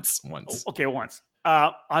 Once. Okay, once.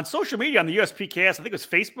 On social media, on the USPKS, I think it was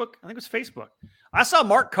Facebook. I saw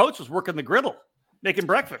Mark Coates was working the griddle, making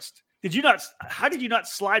breakfast. How did you not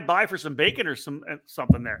slide by for some bacon or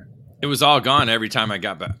something there? It was all gone every time I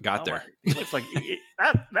got there. It's like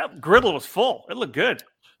that griddle was full. It looked good.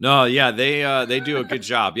 No, yeah, they do a good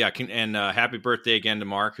job. Yeah, and happy birthday again to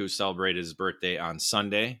Mark, who celebrated his birthday on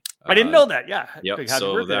Sunday. I didn't know that. Yeah. Yep.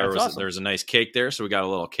 So there's a nice cake there. So we got a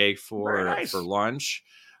little cake for lunch.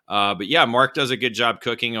 But yeah, Mark does a good job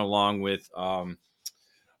cooking along with Dial,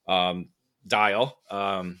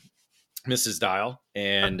 Mrs. Dial,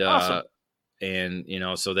 and awesome.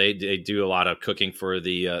 So they do a lot of cooking for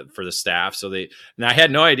the staff. So I had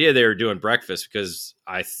no idea they were doing breakfast because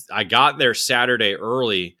I got there Saturday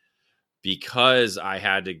early because I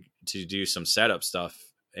had to do some setup stuff.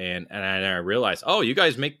 And I realized, oh, you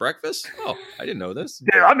guys make breakfast? Oh, I didn't know this.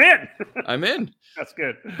 Yeah, I'm in. That's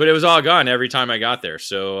good. But it was all gone every time I got there.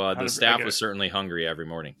 So the staff was certainly hungry every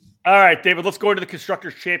morning. All right, David, let's go into the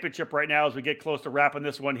Constructors' Championship right now as we get close to wrapping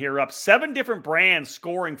this one here up. 7 different brands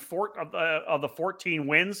scoring 4 of the 14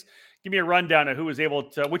 wins. Give me a rundown of who was able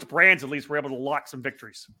to, which brands at least were able to lock some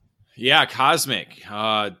victories. Yeah, Cosmic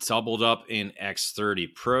doubled up in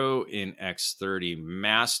X30 Pro, in X30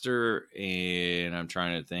 Master, and I'm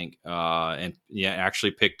trying to think.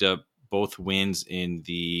 Actually picked up 2 wins in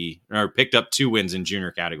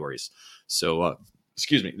junior categories. So,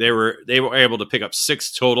 they were able to pick up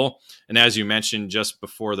 6 total. And as you mentioned just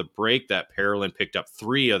before the break, that Parolin picked up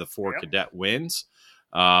 3 of the 4 cadet wins.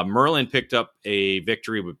 Merlin picked up a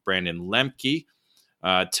victory with Brandon Lemke.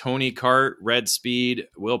 Tony Kart, Red Speed,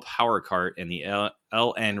 Will Power Kart, and the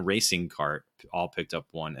LN Racing Kart all picked up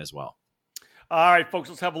one as well. All right, folks,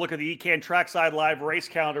 let's have a look at the ECAN Trackside Live race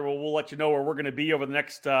calendar. We'll let you know where we're going to be over the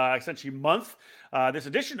next, essentially, month. This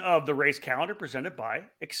edition of the race calendar presented by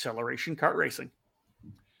Acceleration Kart Racing.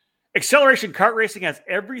 Acceleration Kart Racing has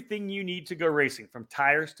everything you need to go racing, from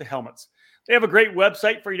tires to helmets. They have a great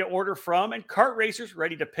website for you to order from, and kart racers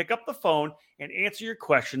ready to pick up the phone and answer your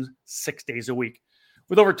questions 6 days a week.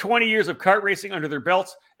 With over 20 years of kart racing under their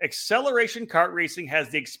belts, Acceleration Kart Racing has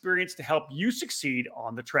the experience to help you succeed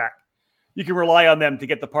on the track. You can rely on them to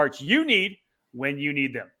get the parts you need when you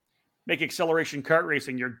need them. Make Acceleration Kart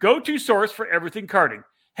Racing your go-to source for everything karting.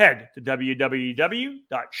 Head to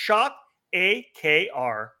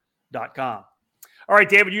www.shopakr.com. All right,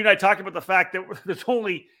 David, you and I talked about the fact that there's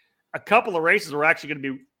only a couple of races we're actually going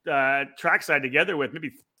to be trackside together with,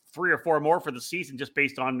 maybe 3 or 4 more for the season, just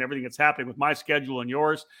based on everything that's happening with my schedule and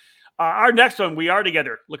yours. Our next one, we are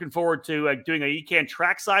together. Looking forward to doing a ECAN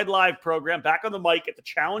Trackside Live program back on the mic at the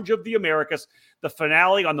Challenge of the Americas, the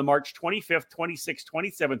finale on the March 25th, 26th,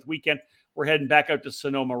 27th weekend. We're heading back out to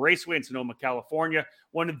Sonoma Raceway in Sonoma, California.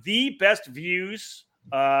 One of the best views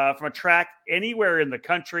from a track anywhere in the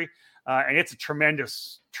country. And it's a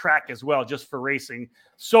tremendous track as well, just for racing.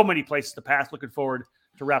 So many places to pass. Looking forward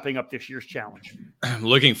to wrapping up this year's challenge. I'm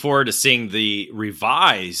looking forward to seeing the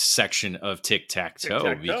revised section of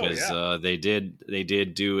Tic-Tac-Toe because they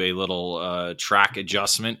did do a little track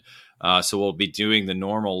adjustment. So we'll be doing the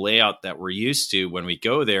normal layout that we're used to when we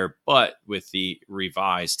go there, but with the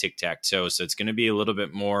revised Tic-Tac-Toe. So it's going to be a little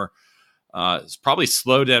bit more, it's probably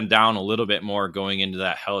slow them down a little bit more going into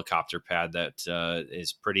that helicopter pad that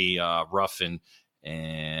is pretty rough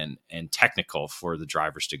and technical for the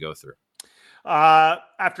drivers to go through.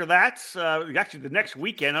 After that, actually the next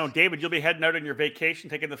weekend, I know, David, you'll be heading out on your vacation,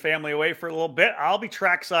 taking the family away for a little bit. I'll be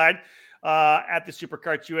trackside at the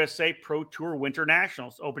SuperKarts USA Pro Tour Winter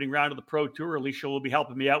Nationals, opening round of the Pro Tour. Alicia will be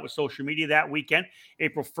helping me out with social media that weekend.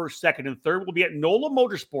 April 1st, 2nd, and 3rd. We'll be at NOLA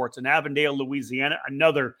Motorsports in Avondale, Louisiana,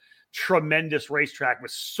 another tremendous racetrack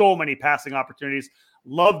with so many passing opportunities.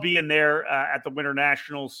 Love being there at the Winter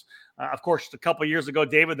Nationals. Of course, a couple of years ago,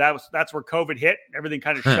 David, that's where COVID hit. Everything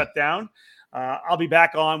kind of shut down. I'll be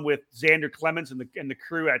back on with Xander Clemens and the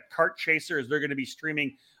crew at Kart Chaser, as they're going to be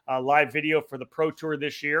streaming live video for the Pro Tour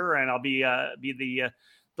this year, and I'll be the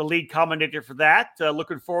lead commentator for that.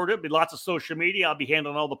 Looking forward to it. Be lots of social media. I'll be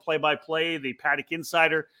handling all the play-by-play, the Paddock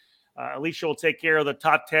Insider. Alicia will take care of the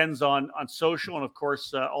top 10s on social, and of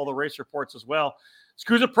course all the race reports as well.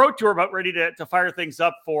 SKUSA Pro Tour about ready to fire things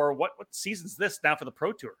up for what season's this now for the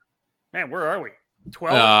Pro Tour? Man, where are we?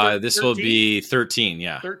 12? This will be 13,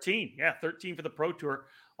 yeah. 13 for the Pro Tour.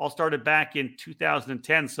 All started back in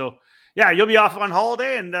 2010. So, yeah, you'll be off on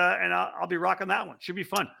holiday, and I'll be rocking that one. Should be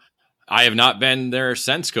fun. I have not been there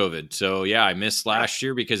since COVID. So, yeah, I missed last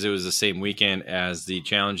year because it was the same weekend as the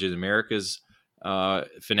Challenge of the Americas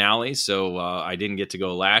finale. So, I didn't get to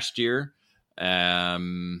go last year.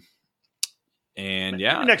 And,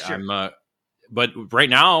 yeah, next year. But right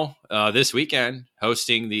now, this weekend,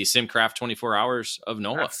 hosting the SimCraft 24 Hours of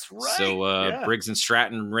NOLA. That's right. So Briggs &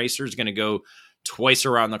 Stratton Racers going to go twice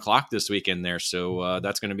around the clock this weekend there. So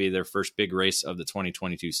that's going to be their first big race of the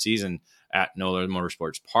 2022 season at NOLA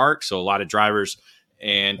Motorsports Park. So a lot of drivers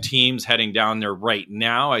and teams heading down there right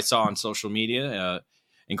now. I saw on social media,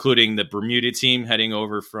 including the Bermuda team heading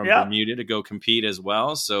over from Bermuda to go compete as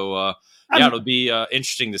well. So, it'll be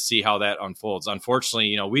interesting to see how that unfolds.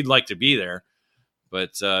 Unfortunately, we'd like to be there,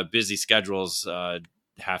 but busy schedules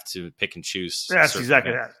have to pick and choose. That's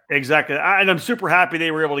exactly that. Exactly. And I'm super happy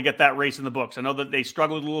they were able to get that race in the books. I know that they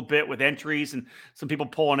struggled a little bit with entries and some people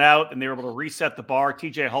pulling out, and they were able to reset the bar.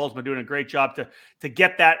 TJ Hull's been doing a great job to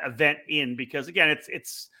get that event in, because again,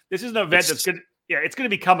 this is an event that's good. Yeah, it's going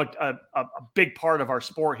to become a big part of our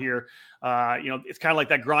sport here. It's kind of like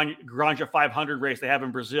that Granja 500 race they have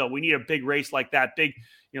in Brazil. We need a big race like that,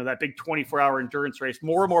 that big 24-hour endurance race.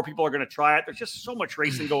 More and more people are going to try it. There's just so much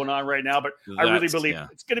racing going on right now, but I really believe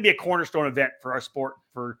it's going to be a cornerstone event for our sport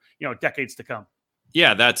for decades to come.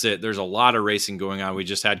 Yeah, that's it. There's a lot of racing going on. We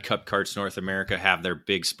just had Cup Karts North America have their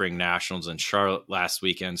big spring nationals in Charlotte last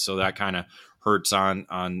weekend, so that kind of hurts on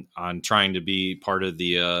trying to be part of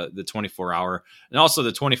the 24-hour. And also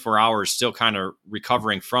the 24-hour is still kind of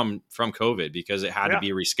recovering from COVID, because it had to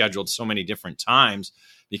be rescheduled so many different times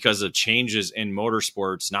because of changes in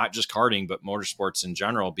motorsports, not just karting, but motorsports in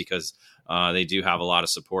general, because they do have a lot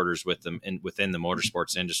of supporters with them within the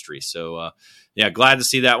motorsports industry. So, glad to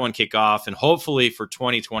see that one kick off. And hopefully for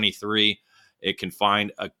 2023, it can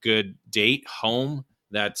find a good date home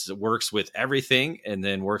that works with everything and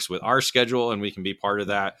then works with our schedule, and we can be part of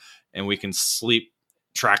that, and we can sleep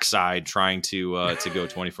trackside trying to go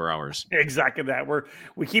 24 hours. Exactly that.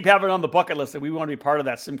 We keep having it on the bucket list that we want to be part of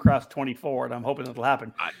that Simcross 24, and I'm hoping it'll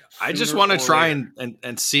happen. I just want to try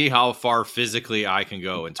and see how far physically I can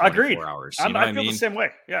go in 24 hours. You know I feel the same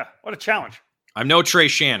way. Yeah. What a challenge. I'm no Trey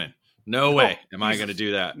Shannon. No way am I going to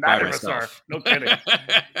do that by myself. No kidding.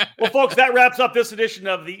 Well, folks, that wraps up this edition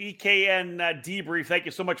of the EKN Debrief. Thank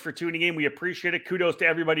you so much for tuning in. We appreciate it. Kudos to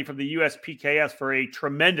everybody from the USPKS for a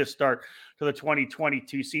tremendous start to the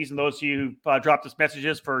 2022 season. Those of you who dropped us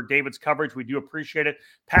messages for David's coverage, we do appreciate it.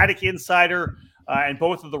 Paddock Insider and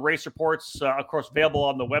both of the race reports, of course, available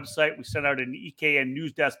on the website. We sent out an EKN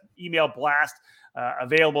News Desk email blast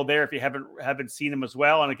available there if you haven't seen them as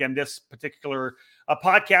well. And again, this particular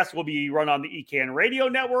podcast will be run on the EKN Radio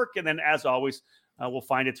Network. And then, as always, will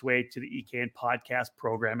find its way to the EKN podcast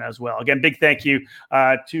program as well. Again, big thank you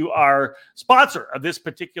to our sponsor of this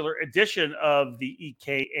particular edition of the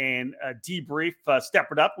EKN Debrief,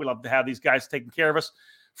 Step It Up. We love to have these guys taking care of us.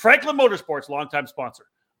 Franklin Motorsports, longtime sponsor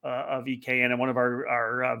of EKN and one of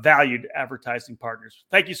our valued advertising partners.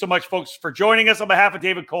 Thank you so much, folks, for joining us. On behalf of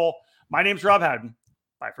David Cole, my name's Rob Howden.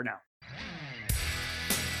 Bye for now.